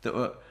that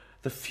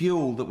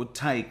would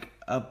take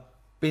a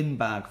bin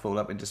bag full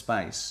up into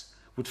space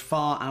would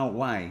far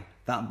outweigh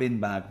that bin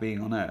bag being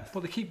on Earth.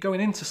 But they keep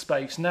going into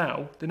space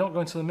now. They're not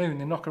going to the moon.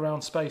 They knock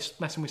around space,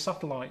 messing with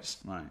satellites.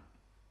 Right.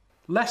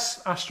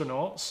 Less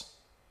astronauts.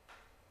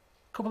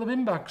 A couple of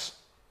bin bags.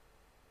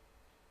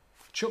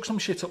 Chuck some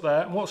shit up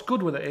there. And what's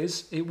good with it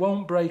is it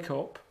won't break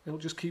up. It'll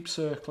just keep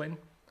circling.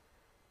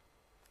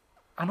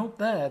 And up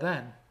there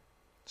then,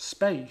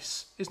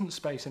 space isn't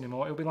space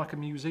anymore. It'll be like a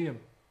museum.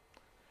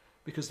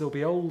 Because there'll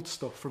be old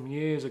stuff from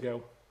years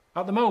ago.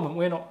 At the moment,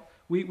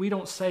 we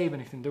don't save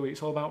anything, do we?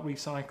 It's all about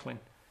recycling.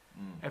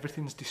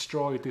 Everything's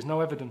destroyed. There's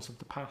no evidence of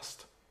the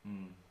past.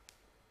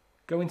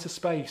 Go into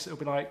space, it'll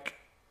be like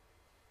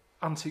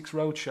Antiques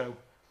Roadshow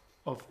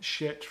of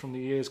shit from the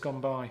years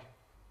gone by.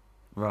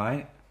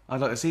 Right.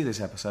 I'd like to see this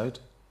episode.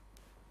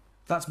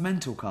 That's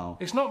mental, Karl.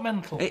 It's not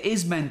mental. It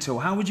is mental.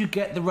 How would you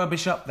get the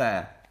rubbish up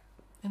there?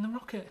 In the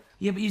rocket.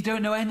 Yeah, but you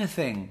don't know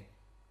anything.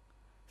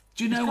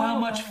 Do you know how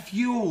much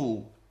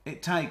fuel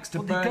it takes to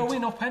burn? But they're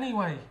going up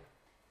anyway.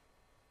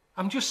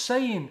 I'm just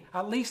saying,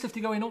 at least if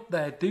they're going up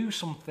there, do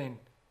something.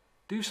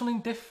 Do something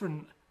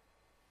different.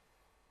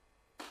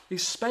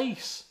 It's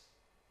space.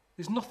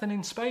 There's nothing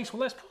in space.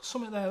 Well, let's put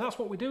something there. That's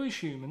what we do as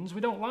humans.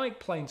 We don't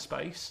like plain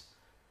space.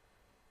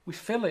 We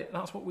fill it.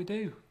 That's what we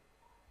do.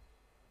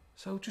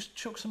 So just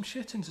chuck some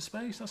shit into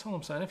space. That's all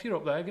I'm saying. If you're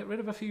up there, get rid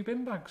of a few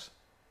bin bags.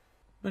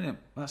 Brilliant.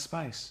 That's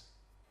space.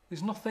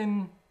 There's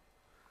nothing...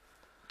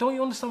 Don't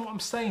you understand what I'm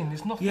saying?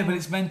 There's nothing... Yeah, but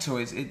it's mental.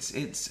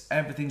 It's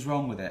everything's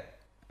wrong with it.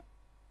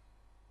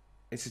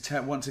 It's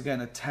once again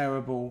a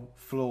terrible,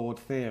 flawed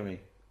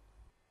theory.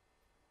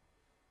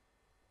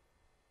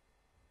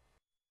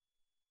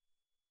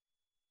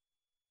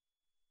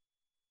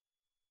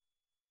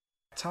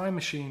 Time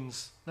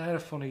machines, they're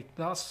funny.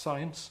 That's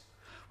science.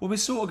 Well, we're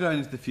sort of going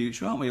into the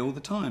future, aren't we, all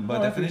the time, by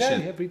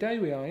definition? Every day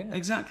we are, yeah.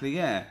 Exactly,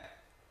 yeah.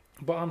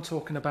 But I'm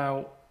talking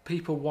about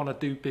people want to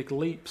do big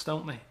leaps,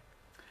 don't they?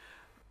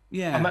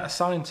 Yeah. I met a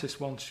scientist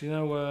once,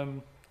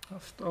 an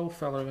old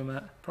fella I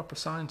met, proper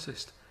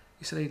scientist.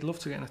 He said he'd love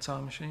to get in a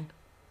time machine.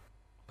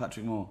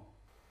 Patrick Moore?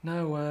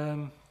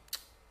 No,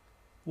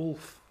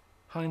 Wolf.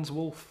 Heinz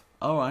Wolf.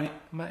 All right.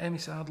 I met him, he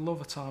said, I'd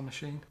love a time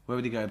machine. Where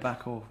would he go,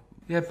 back or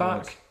Yeah,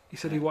 forwards? back. He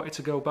said he wanted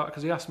to go back,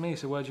 because he asked me, he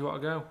said, where do you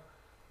want to go?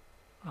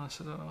 And I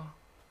said,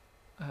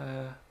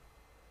 I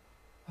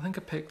think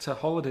I picked a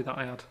holiday that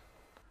I had.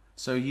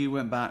 So you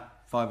went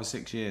back 5 or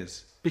 6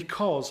 years?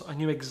 Because I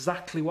knew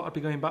exactly what I'd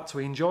be going back to.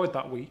 I enjoyed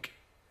that week.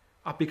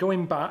 I'd be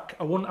going back,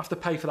 I wouldn't have to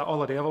pay for that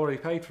holiday, I've already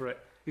paid for it.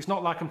 It's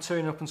not like I'm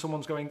turning up and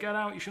someone's going, get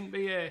out, you shouldn't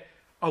be here.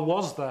 I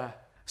was there.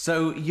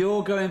 So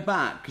you're going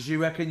back because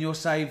you reckon you'll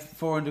save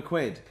 400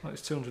 quid? Well,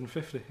 it's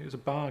 250. It was a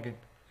bargain.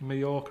 In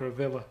Mallorca, a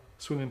villa,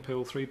 swimming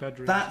pool, 3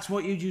 bedrooms. That's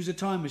what you'd use a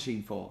time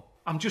machine for?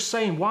 I'm just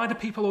saying, why do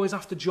people always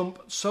have to jump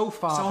so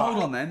far So back?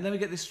 hold on then, let me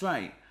get this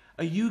straight.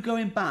 Are you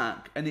going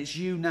back and it's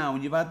you now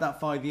and you've had that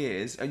 5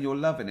 years and you're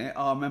loving it,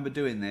 oh, I remember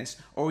doing this,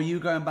 or are you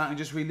going back and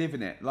just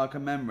reliving it like a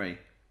memory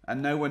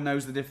and no one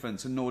knows the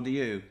difference and nor do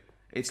you?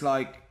 It's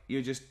like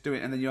you're just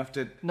doing it and then you have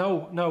to...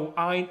 No,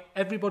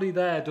 everybody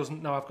there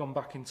doesn't know I've gone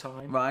back in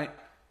time. Right.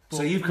 But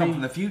so you've come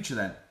from the future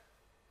then?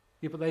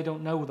 Yeah, but they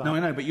don't know that. No, I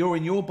know, but you're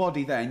in your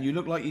body then, you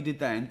look like you did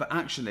then, but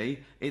actually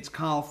it's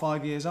Karl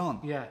 5 years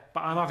on. Yeah, but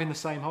I'm having the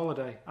same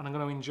holiday and I'm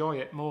going to enjoy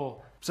it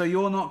more. So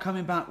you're not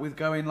coming back with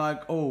going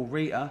like, oh,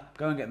 Rita,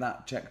 go and get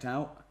that checked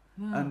out?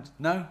 No. And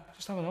no?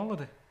 Just having a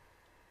holiday.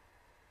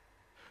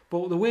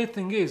 But the weird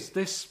thing is,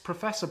 this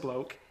professor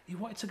bloke, he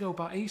wanted to go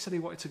back. He said he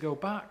wanted to go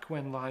back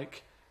when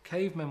like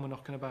cavemen were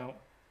knocking about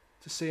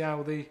to see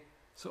how they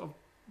sort of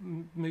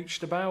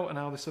mooched about and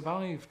how they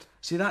survived.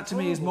 See, that to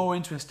me is more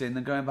interesting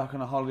than going back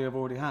on a holiday I've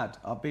already had.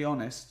 I'll be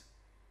honest.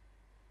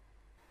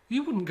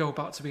 You wouldn't go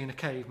back to being a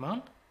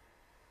caveman.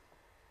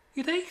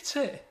 You'd hate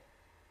it.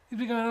 You'd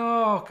be going,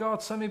 oh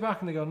God, send me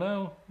back, and they go,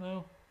 no,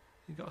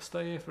 you've got to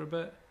stay here for a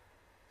bit.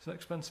 It's an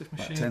expensive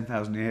machine. Like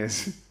 10,000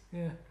 years.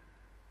 Yeah.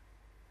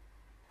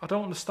 I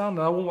don't understand.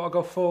 I wouldn't want to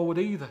go forward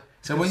either.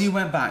 So when you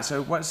went back,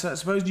 so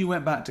suppose you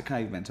went back to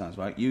caveman times,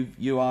 right?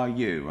 You are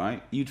you,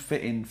 right? You'd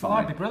fit in fine. Well,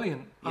 I'd be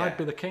brilliant. Yeah. I'd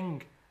be the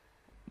king.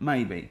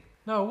 Maybe.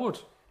 No, I would.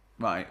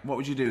 Right. What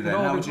would you do then?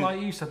 No, How would you?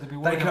 like you said, they'd be.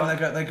 They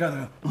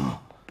go.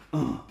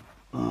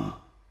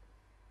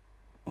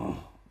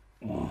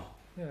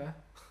 Yeah.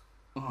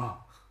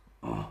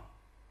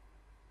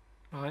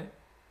 Right.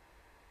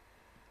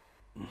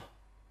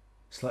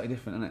 Slightly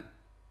different, isn't it?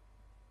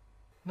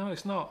 No,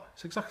 it's not.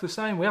 It's exactly the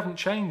same. We haven't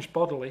changed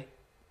bodily.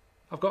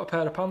 I've got a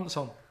pair of pants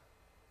on.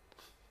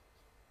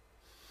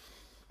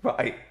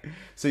 Right.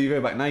 So you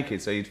go back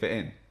naked, so you'd fit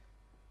in.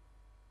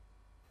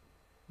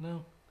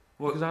 No.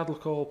 Because I'd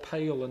look all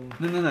pale and...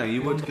 No.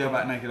 You wouldn't go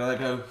back naked.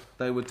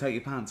 They would take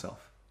your pants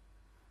off.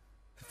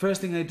 The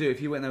first thing they do,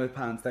 if you went there with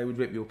pants, they would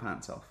rip your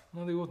pants off.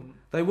 No, they wouldn't.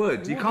 They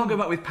would. You can't go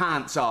back with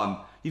pants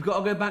on. You've got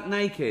to go back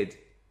naked.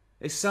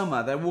 It's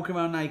summer. They're walking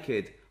around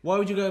naked. Why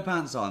would you go with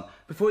pants on?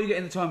 Before you get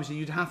in the time machine,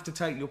 you'd have to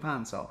take your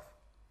pants off.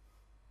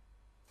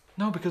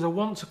 No, because I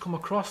want to come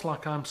across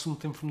like I'm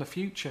something from the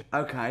future.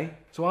 Okay.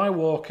 So I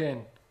walk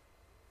in.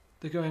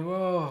 They're going,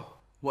 whoa.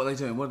 What are they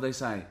doing? What do they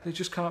say? They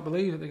just can't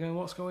believe it. They're going,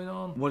 what's going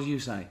on? What do you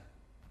say?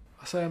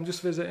 I say, I'm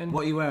just visiting.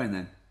 What are you wearing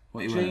then?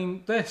 What are you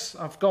wearing? This.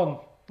 I've gone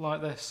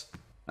like this.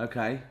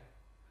 Okay.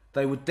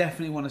 They would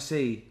definitely want to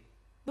see.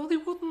 No, they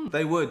wouldn't.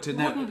 They would, They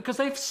wouldn't, because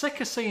they're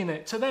sick of seeing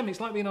it. To them, it's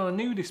like being on a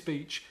nudist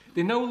beach.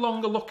 They're no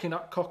longer looking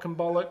at cock and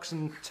bollocks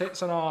and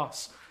tits and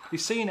arse. They're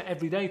seeing it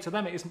every day. To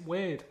them, it isn't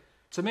weird.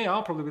 To me,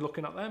 I'll probably be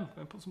looking at them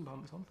and put some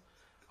pants on.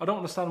 I don't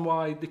understand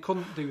why they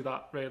couldn't do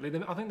that, really.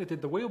 I think they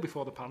did the wheel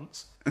before the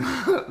pants.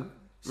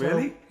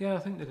 Really? Yeah, I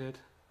think they did.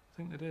 I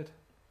think they did.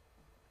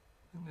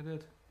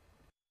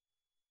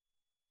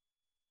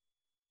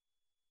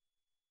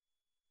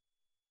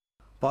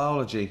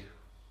 Biology.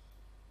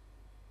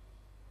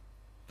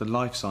 The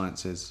life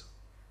sciences.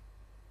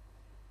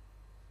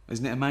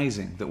 Isn't it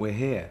amazing that we're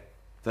here?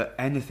 That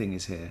anything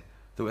is here?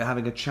 That we're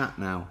having a chat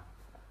now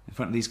in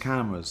front of these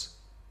cameras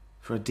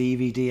for a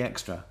DVD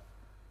extra.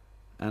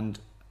 And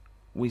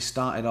we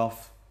started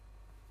off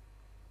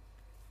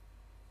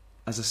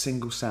as a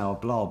single cell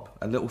blob,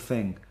 a little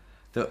thing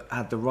that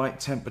had the right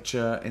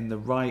temperature in the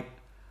right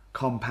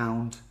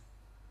compound,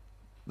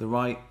 the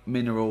right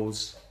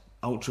minerals,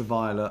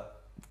 ultraviolet.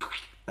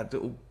 A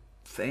little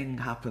thing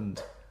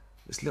happened.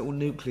 This little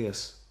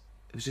nucleus.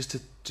 It was just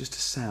a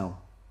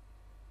cell.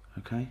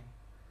 Okay?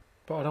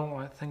 But I don't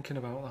like thinking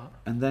about that.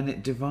 And then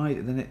it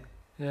divided, then it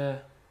Yeah.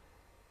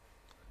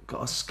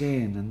 got a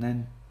skin, and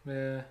then...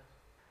 Yeah.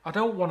 I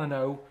don't want to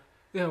know.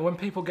 You know, when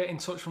people get in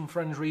touch from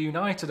Friends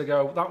Reunited, I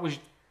go, that was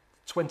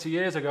 20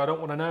 years ago, I don't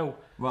want to know.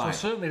 Right. So I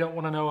certainly don't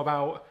want to know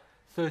about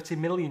 30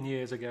 million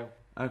years ago.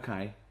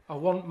 Okay. I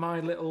want my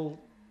little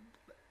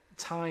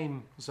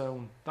time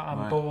zone that I'm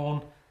Right.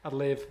 born, I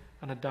live,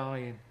 and I die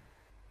in.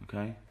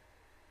 Okay.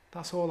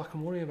 That's all I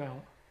can worry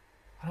about.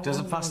 It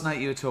doesn't fascinate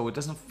you at all. It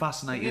doesn't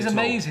fascinate you It's at all.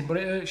 amazing, but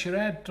it hurts your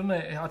head, doesn't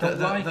it? I don't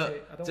like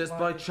it. I don't just like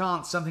by it.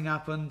 chance something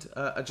happened,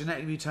 a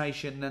genetic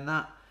mutation, and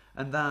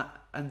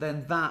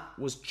then that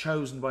was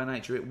chosen by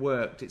nature. It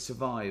worked. It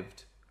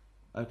survived.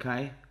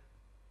 Okay.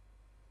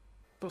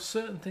 But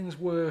certain things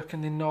work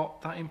and they're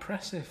not that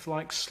impressive,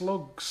 like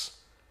slugs.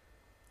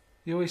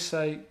 You always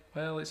say,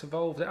 well, it's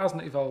evolved. It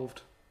hasn't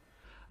evolved.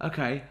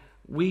 Okay.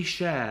 We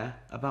share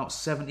about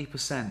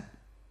 70%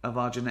 of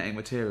our genetic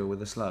material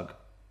with a slug.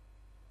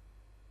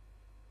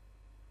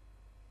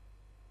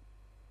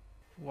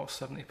 What's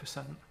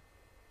 70%?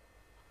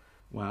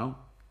 Well,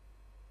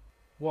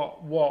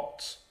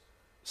 What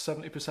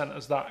 70%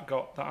 has that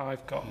got that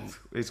I've got?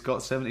 it's got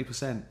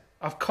 70%.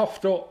 I've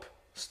coughed up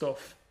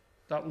stuff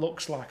that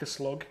looks like a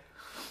slug.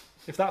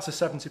 If that's a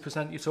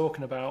 70% you're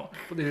talking about,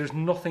 but there's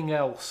nothing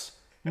else.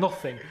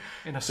 Nothing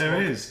in a slug.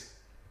 There is.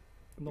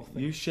 Nothing.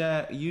 You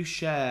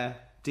share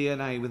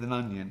DNA with an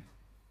onion.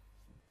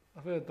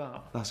 I've heard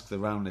that. That's the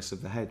roundness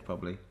of the head,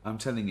 probably. I'm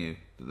telling you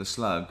that the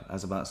slug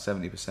has about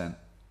 70%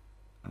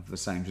 of the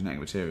same genetic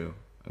material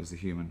as the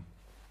human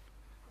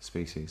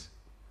species.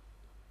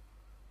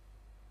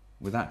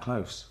 We're that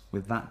close.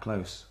 We're that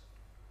close.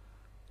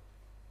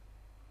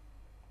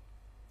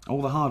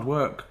 All the hard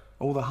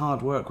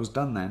work was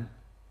done then,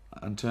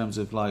 in terms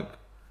of like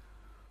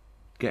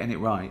getting it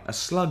right. A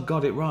slug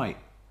got it right.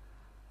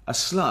 A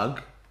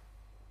slug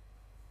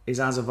is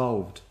as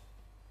evolved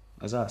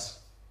as us.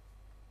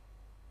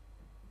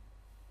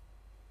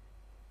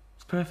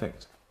 It's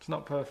perfect. It's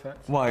not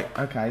perfect. Why?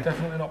 Okay.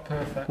 Definitely not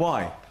perfect.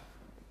 Why?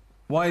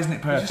 Why isn't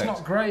it perfect? It's just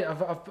not great.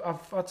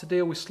 I've had to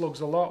deal with slugs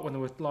a lot when they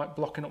were like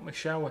blocking up my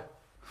shower.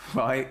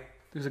 Right.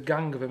 There's a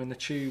gang of them in the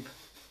tube.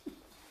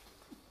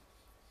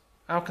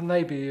 How can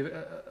they be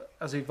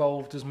as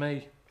evolved as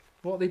me?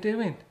 What are they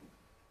doing?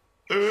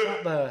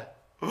 Sat there,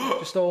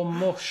 just all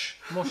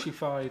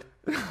mushified.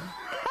 Mushified!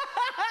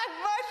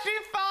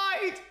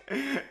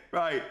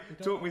 Right,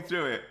 talk me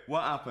through it.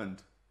 What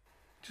happened?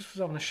 Just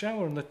was having a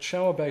shower and the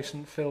shower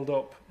basin filled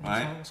up. I was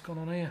Right. like, what's going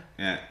on here?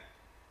 Yeah.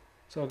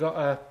 So I got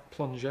a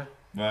plunger.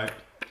 Right.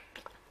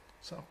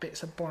 Sort of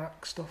bits of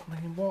black stuff. I'm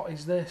thinking, what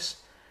is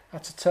this? I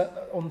had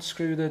to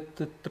unscrew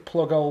the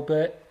plug hole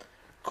bit.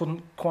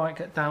 Couldn't quite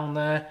get down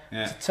there.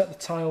 Yeah. To take the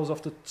tiles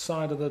off the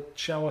side of the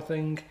shower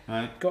thing.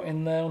 Right. Got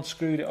in there,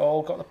 unscrewed it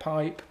all, got the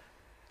pipe.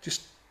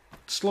 Just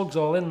slugs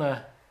all in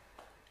there.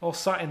 All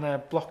sat in there,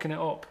 blocking it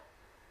up.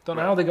 Don't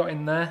know how they got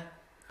in there.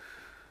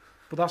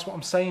 But that's what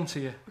I'm saying to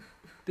you.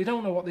 They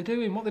don't know what they're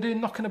doing. What they're doing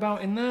knocking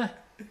about in there.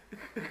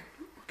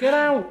 Get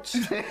out!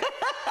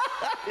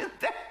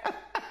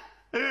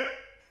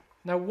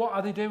 Now what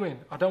are they doing?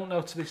 I don't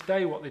know to this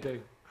day what they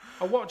do.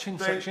 I watch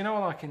insects, you know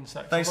I like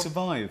insects. They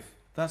survive.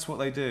 That's what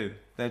they do.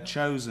 They're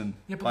chosen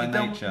Yeah, but by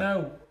they nature. don't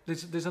know.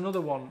 There's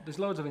another one. There's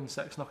loads of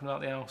insects knocking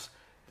about the house.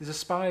 There's a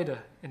spider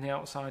in the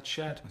outside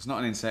shed. It's not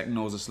an insect,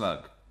 nor is a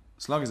slug.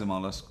 Slug is a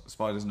mollusk,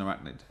 spider's an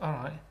arachnid.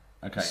 Alright.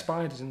 Okay. The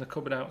spider's in the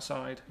cupboard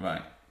outside.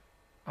 Right.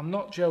 I'm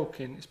not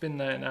joking. It's been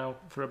there now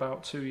for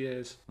about 2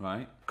 years.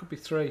 Right. Could be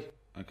 3.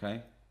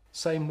 Okay.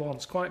 Same one.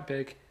 It's quite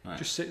big. Right.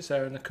 Just sits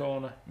there in the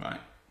corner. Right.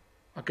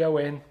 I go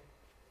in.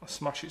 I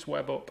smash its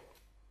web up.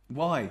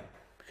 Why?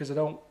 Because I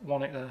don't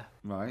want it there.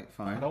 Right, I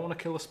fine. don't want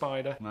to kill the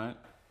spider. Right.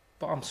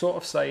 But I'm sort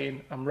of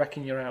saying, I'm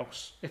wrecking your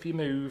house. If you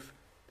move,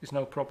 there's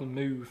no problem,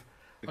 move.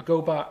 I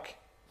go back,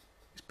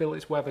 it's built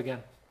its web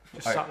again.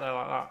 Just Right. sat there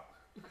like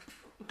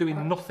that.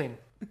 Doing nothing.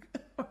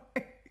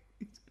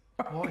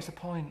 What is the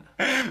point?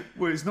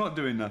 Well, it's not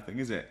doing nothing,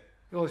 is it?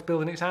 Oh, it's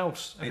building its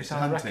house every It's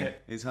time I wreck hunting.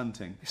 it. It's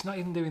hunting. It's not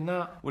even doing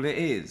that. Well, it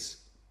is.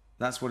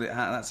 That's what it.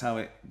 That's how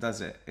it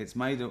does it. It's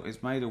made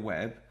a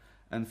web,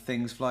 and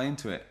things fly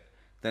into it.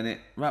 Then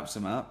it wraps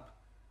them up,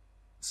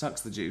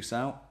 sucks the juice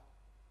out.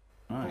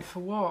 But Right.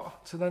 for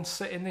what? To then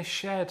sit in this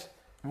shed.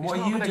 What It's are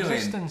not you of an doing?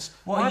 Existence.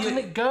 What Why are you-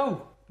 didn't it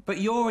go? But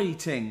you're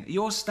eating.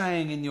 You're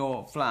staying in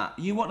your flat.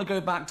 You want to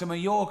go back to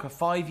Mallorca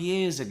 5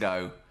 years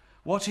ago.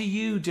 What are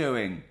you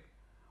doing?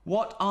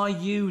 What are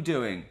you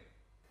doing?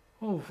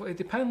 Oh, it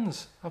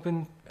depends. I've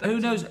been. Who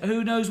knows?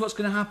 Who knows what's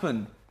going to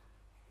happen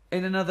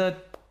in another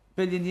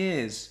billion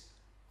years?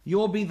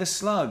 You'll be the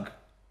slug.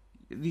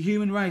 The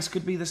human race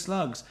could be the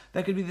slugs.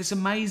 There could be this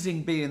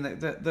amazing being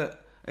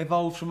that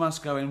evolved from us.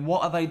 Going,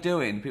 what are they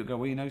doing? People go,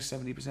 well,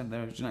 70% of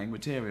their genetic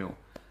material.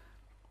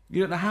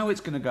 You don't know how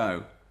it's going to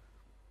go.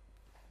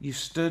 You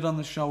stood on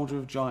the shoulder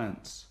of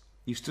giants.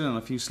 You stood on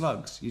a few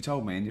slugs. You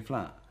told me in your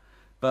flat,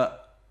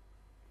 but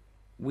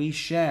we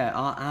share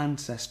our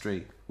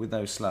ancestry with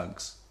those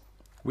slugs.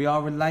 We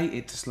are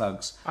related to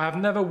slugs. I have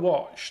never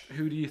watched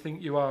Who Do You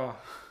Think You Are?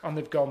 And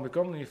they've gone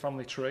in your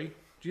family tree.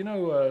 Do you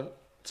know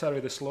Terry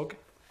the Slug?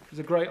 He's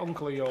a great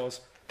uncle of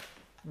yours.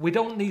 We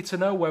don't need to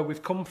know where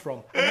we've come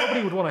from. And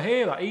nobody would want to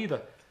hear that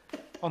either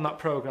on that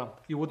programme.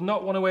 You would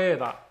not want to hear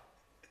that.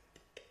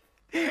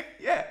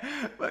 Yeah,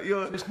 but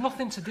you're. It's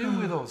nothing to do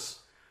with us.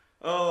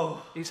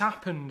 Oh. It's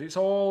happened. It's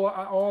all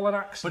an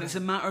accident. But it's a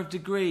matter of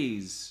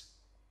degrees.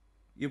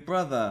 Your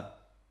brother.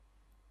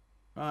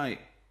 Right.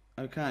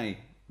 Okay.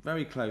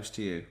 Very close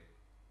to you.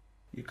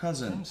 Your I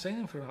cousin. haven't seen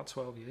him for about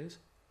 12 years.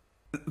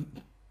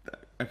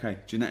 Okay,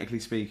 genetically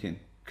speaking.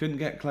 Couldn't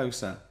get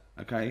closer.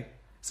 Okay?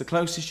 It's the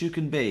closest you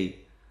can be.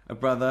 A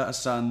brother, a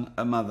son,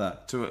 a mother.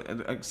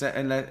 Except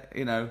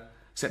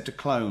a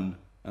clone.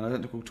 An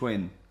identical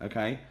twin.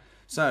 Okay?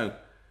 So,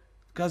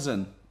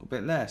 cousin. A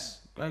bit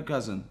less. Great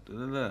cousin.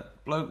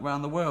 Bloke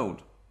round the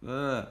world.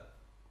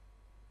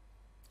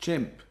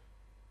 Chimp.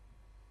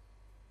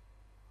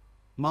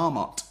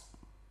 Marmot.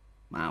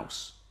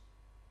 Mouse.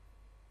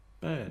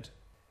 Bird.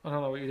 I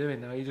don't know what you're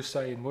doing now. You're just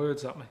saying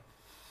words at me.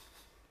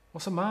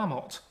 What's a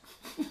marmot?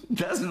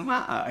 Doesn't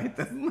matter. It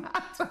doesn't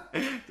matter.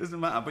 It doesn't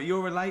matter. But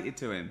you're related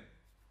to him.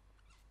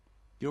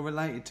 You're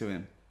related to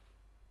him.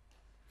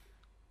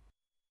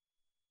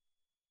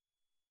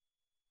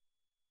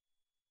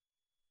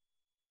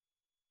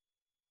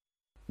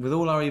 With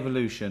all our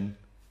evolution,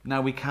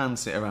 now we can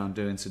sit around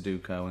doing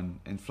Sudoku and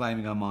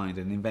inflaming our mind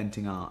and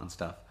inventing art and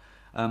stuff.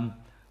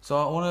 So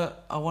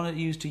I want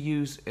to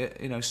use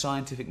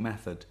scientific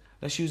method.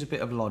 Let's use a bit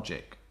of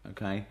logic.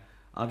 Okay,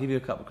 I'll give you a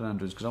couple of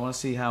conundrums because I want to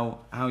see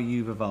how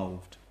you've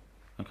evolved.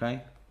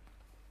 Okay.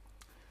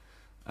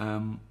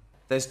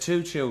 There's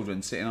 2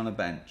 children sitting on a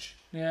bench.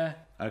 Yeah.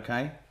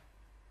 Okay.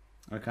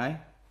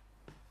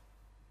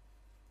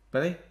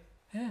 Ready?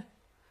 Yeah.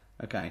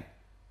 Okay.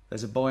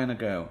 There's a boy and a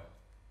girl.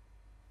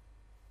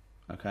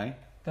 Okay.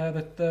 They're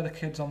the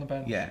kids on the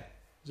bench. Yeah.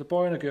 There's a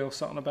boy and a girl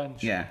sat on a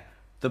bench. Yeah.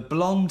 The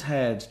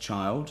blonde-haired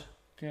child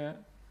Yeah.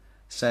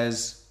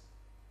 says,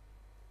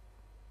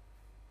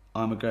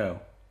 I'm a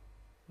girl.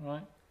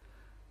 Right.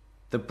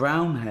 The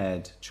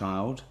brown-haired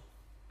child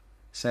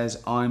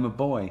says, I'm a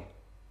boy.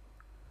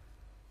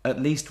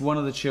 At least one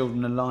of the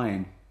children are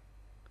lying.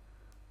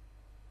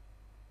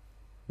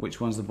 which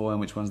one's the boy and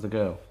which one's the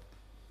girl?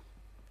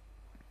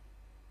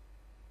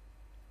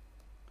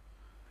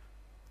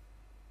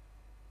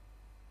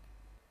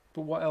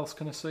 But what else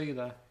can I see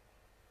there?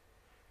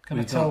 Can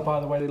You I tell can't- by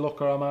the way they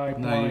look, or am I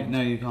blind?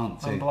 No, you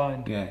can't see. I'm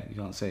blind. Yeah, you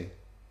can't see.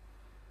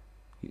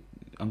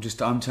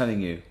 I'm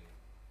telling you,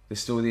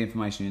 this is all the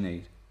information you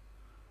need.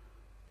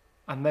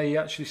 And they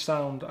actually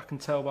sound, I can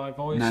tell by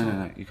voice.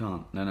 No, you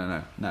can't.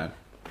 No,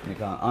 you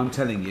can't. I'm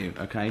telling you,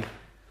 okay?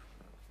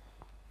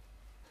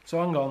 So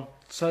hang on.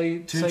 Say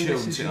Two this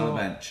children is sitting on a your-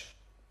 bench,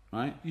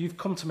 right? You've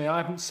come to me. I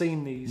haven't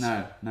seen these.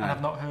 No. And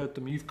I've not heard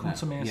them. You've come No,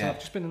 to me and yeah. said, I've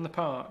just been in the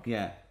park.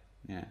 Yeah.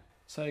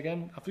 Say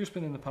again. I've just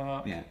been in the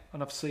park. Yeah.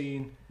 And I've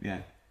seen Yeah.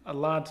 a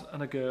lad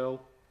and a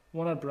girl.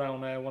 One had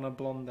brown hair, one had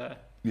blonde hair.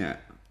 Yeah.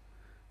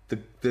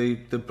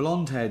 The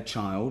blonde-haired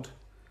child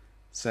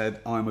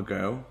said, I'm a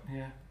girl.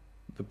 Yeah.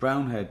 The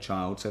brown-haired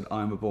child said,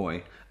 I'm a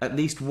boy. At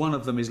least one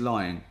of them is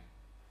lying.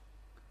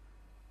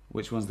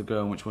 Which one's the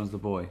girl and which one's the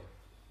boy?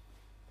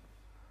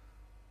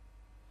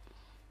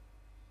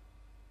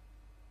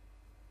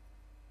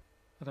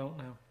 I don't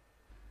know.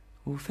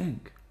 Well,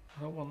 think.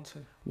 I don't want to.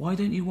 Why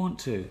don't you want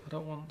to? I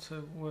don't want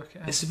to work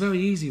it out. It's a very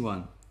easy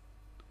one.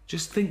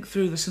 Just think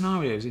through the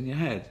scenarios in your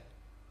head.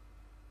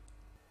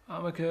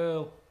 I'm a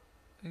girl.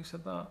 Who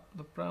said that?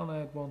 The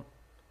brown-haired one.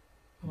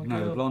 I'm a No,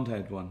 girl. the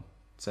blonde-haired one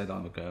said,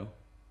 I'm a girl.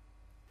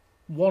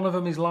 One of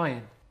them is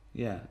lying.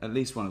 Yeah, at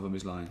least one of them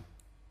is lying.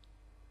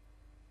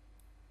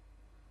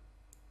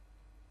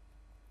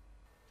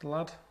 The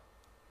lad.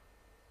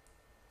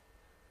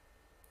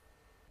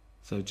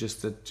 So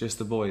just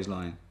the boy is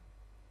lying.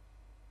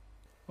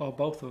 Or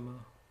both of them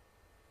are.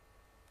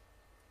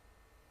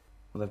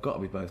 Well, they've got to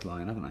be both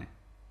lying, haven't they?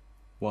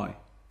 Why?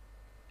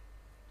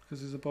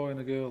 Because there's a boy and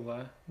a girl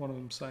there. One of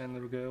them's saying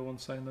they're a girl,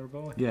 one's saying they're a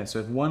boy. Yeah, so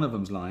if one of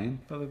them's lying,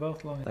 But they're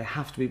both lying. they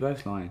have to be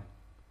both lying.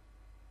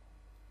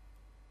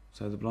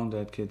 So the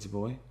blonde-haired kid's a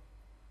boy.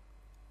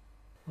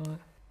 Right.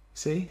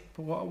 See?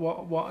 But what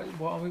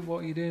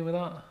are you doing with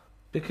that?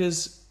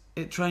 Because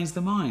it trains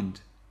the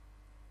mind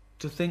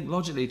to think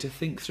logically, to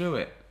think through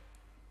it.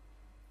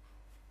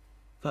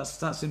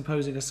 That's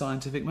imposing a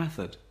scientific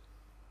method.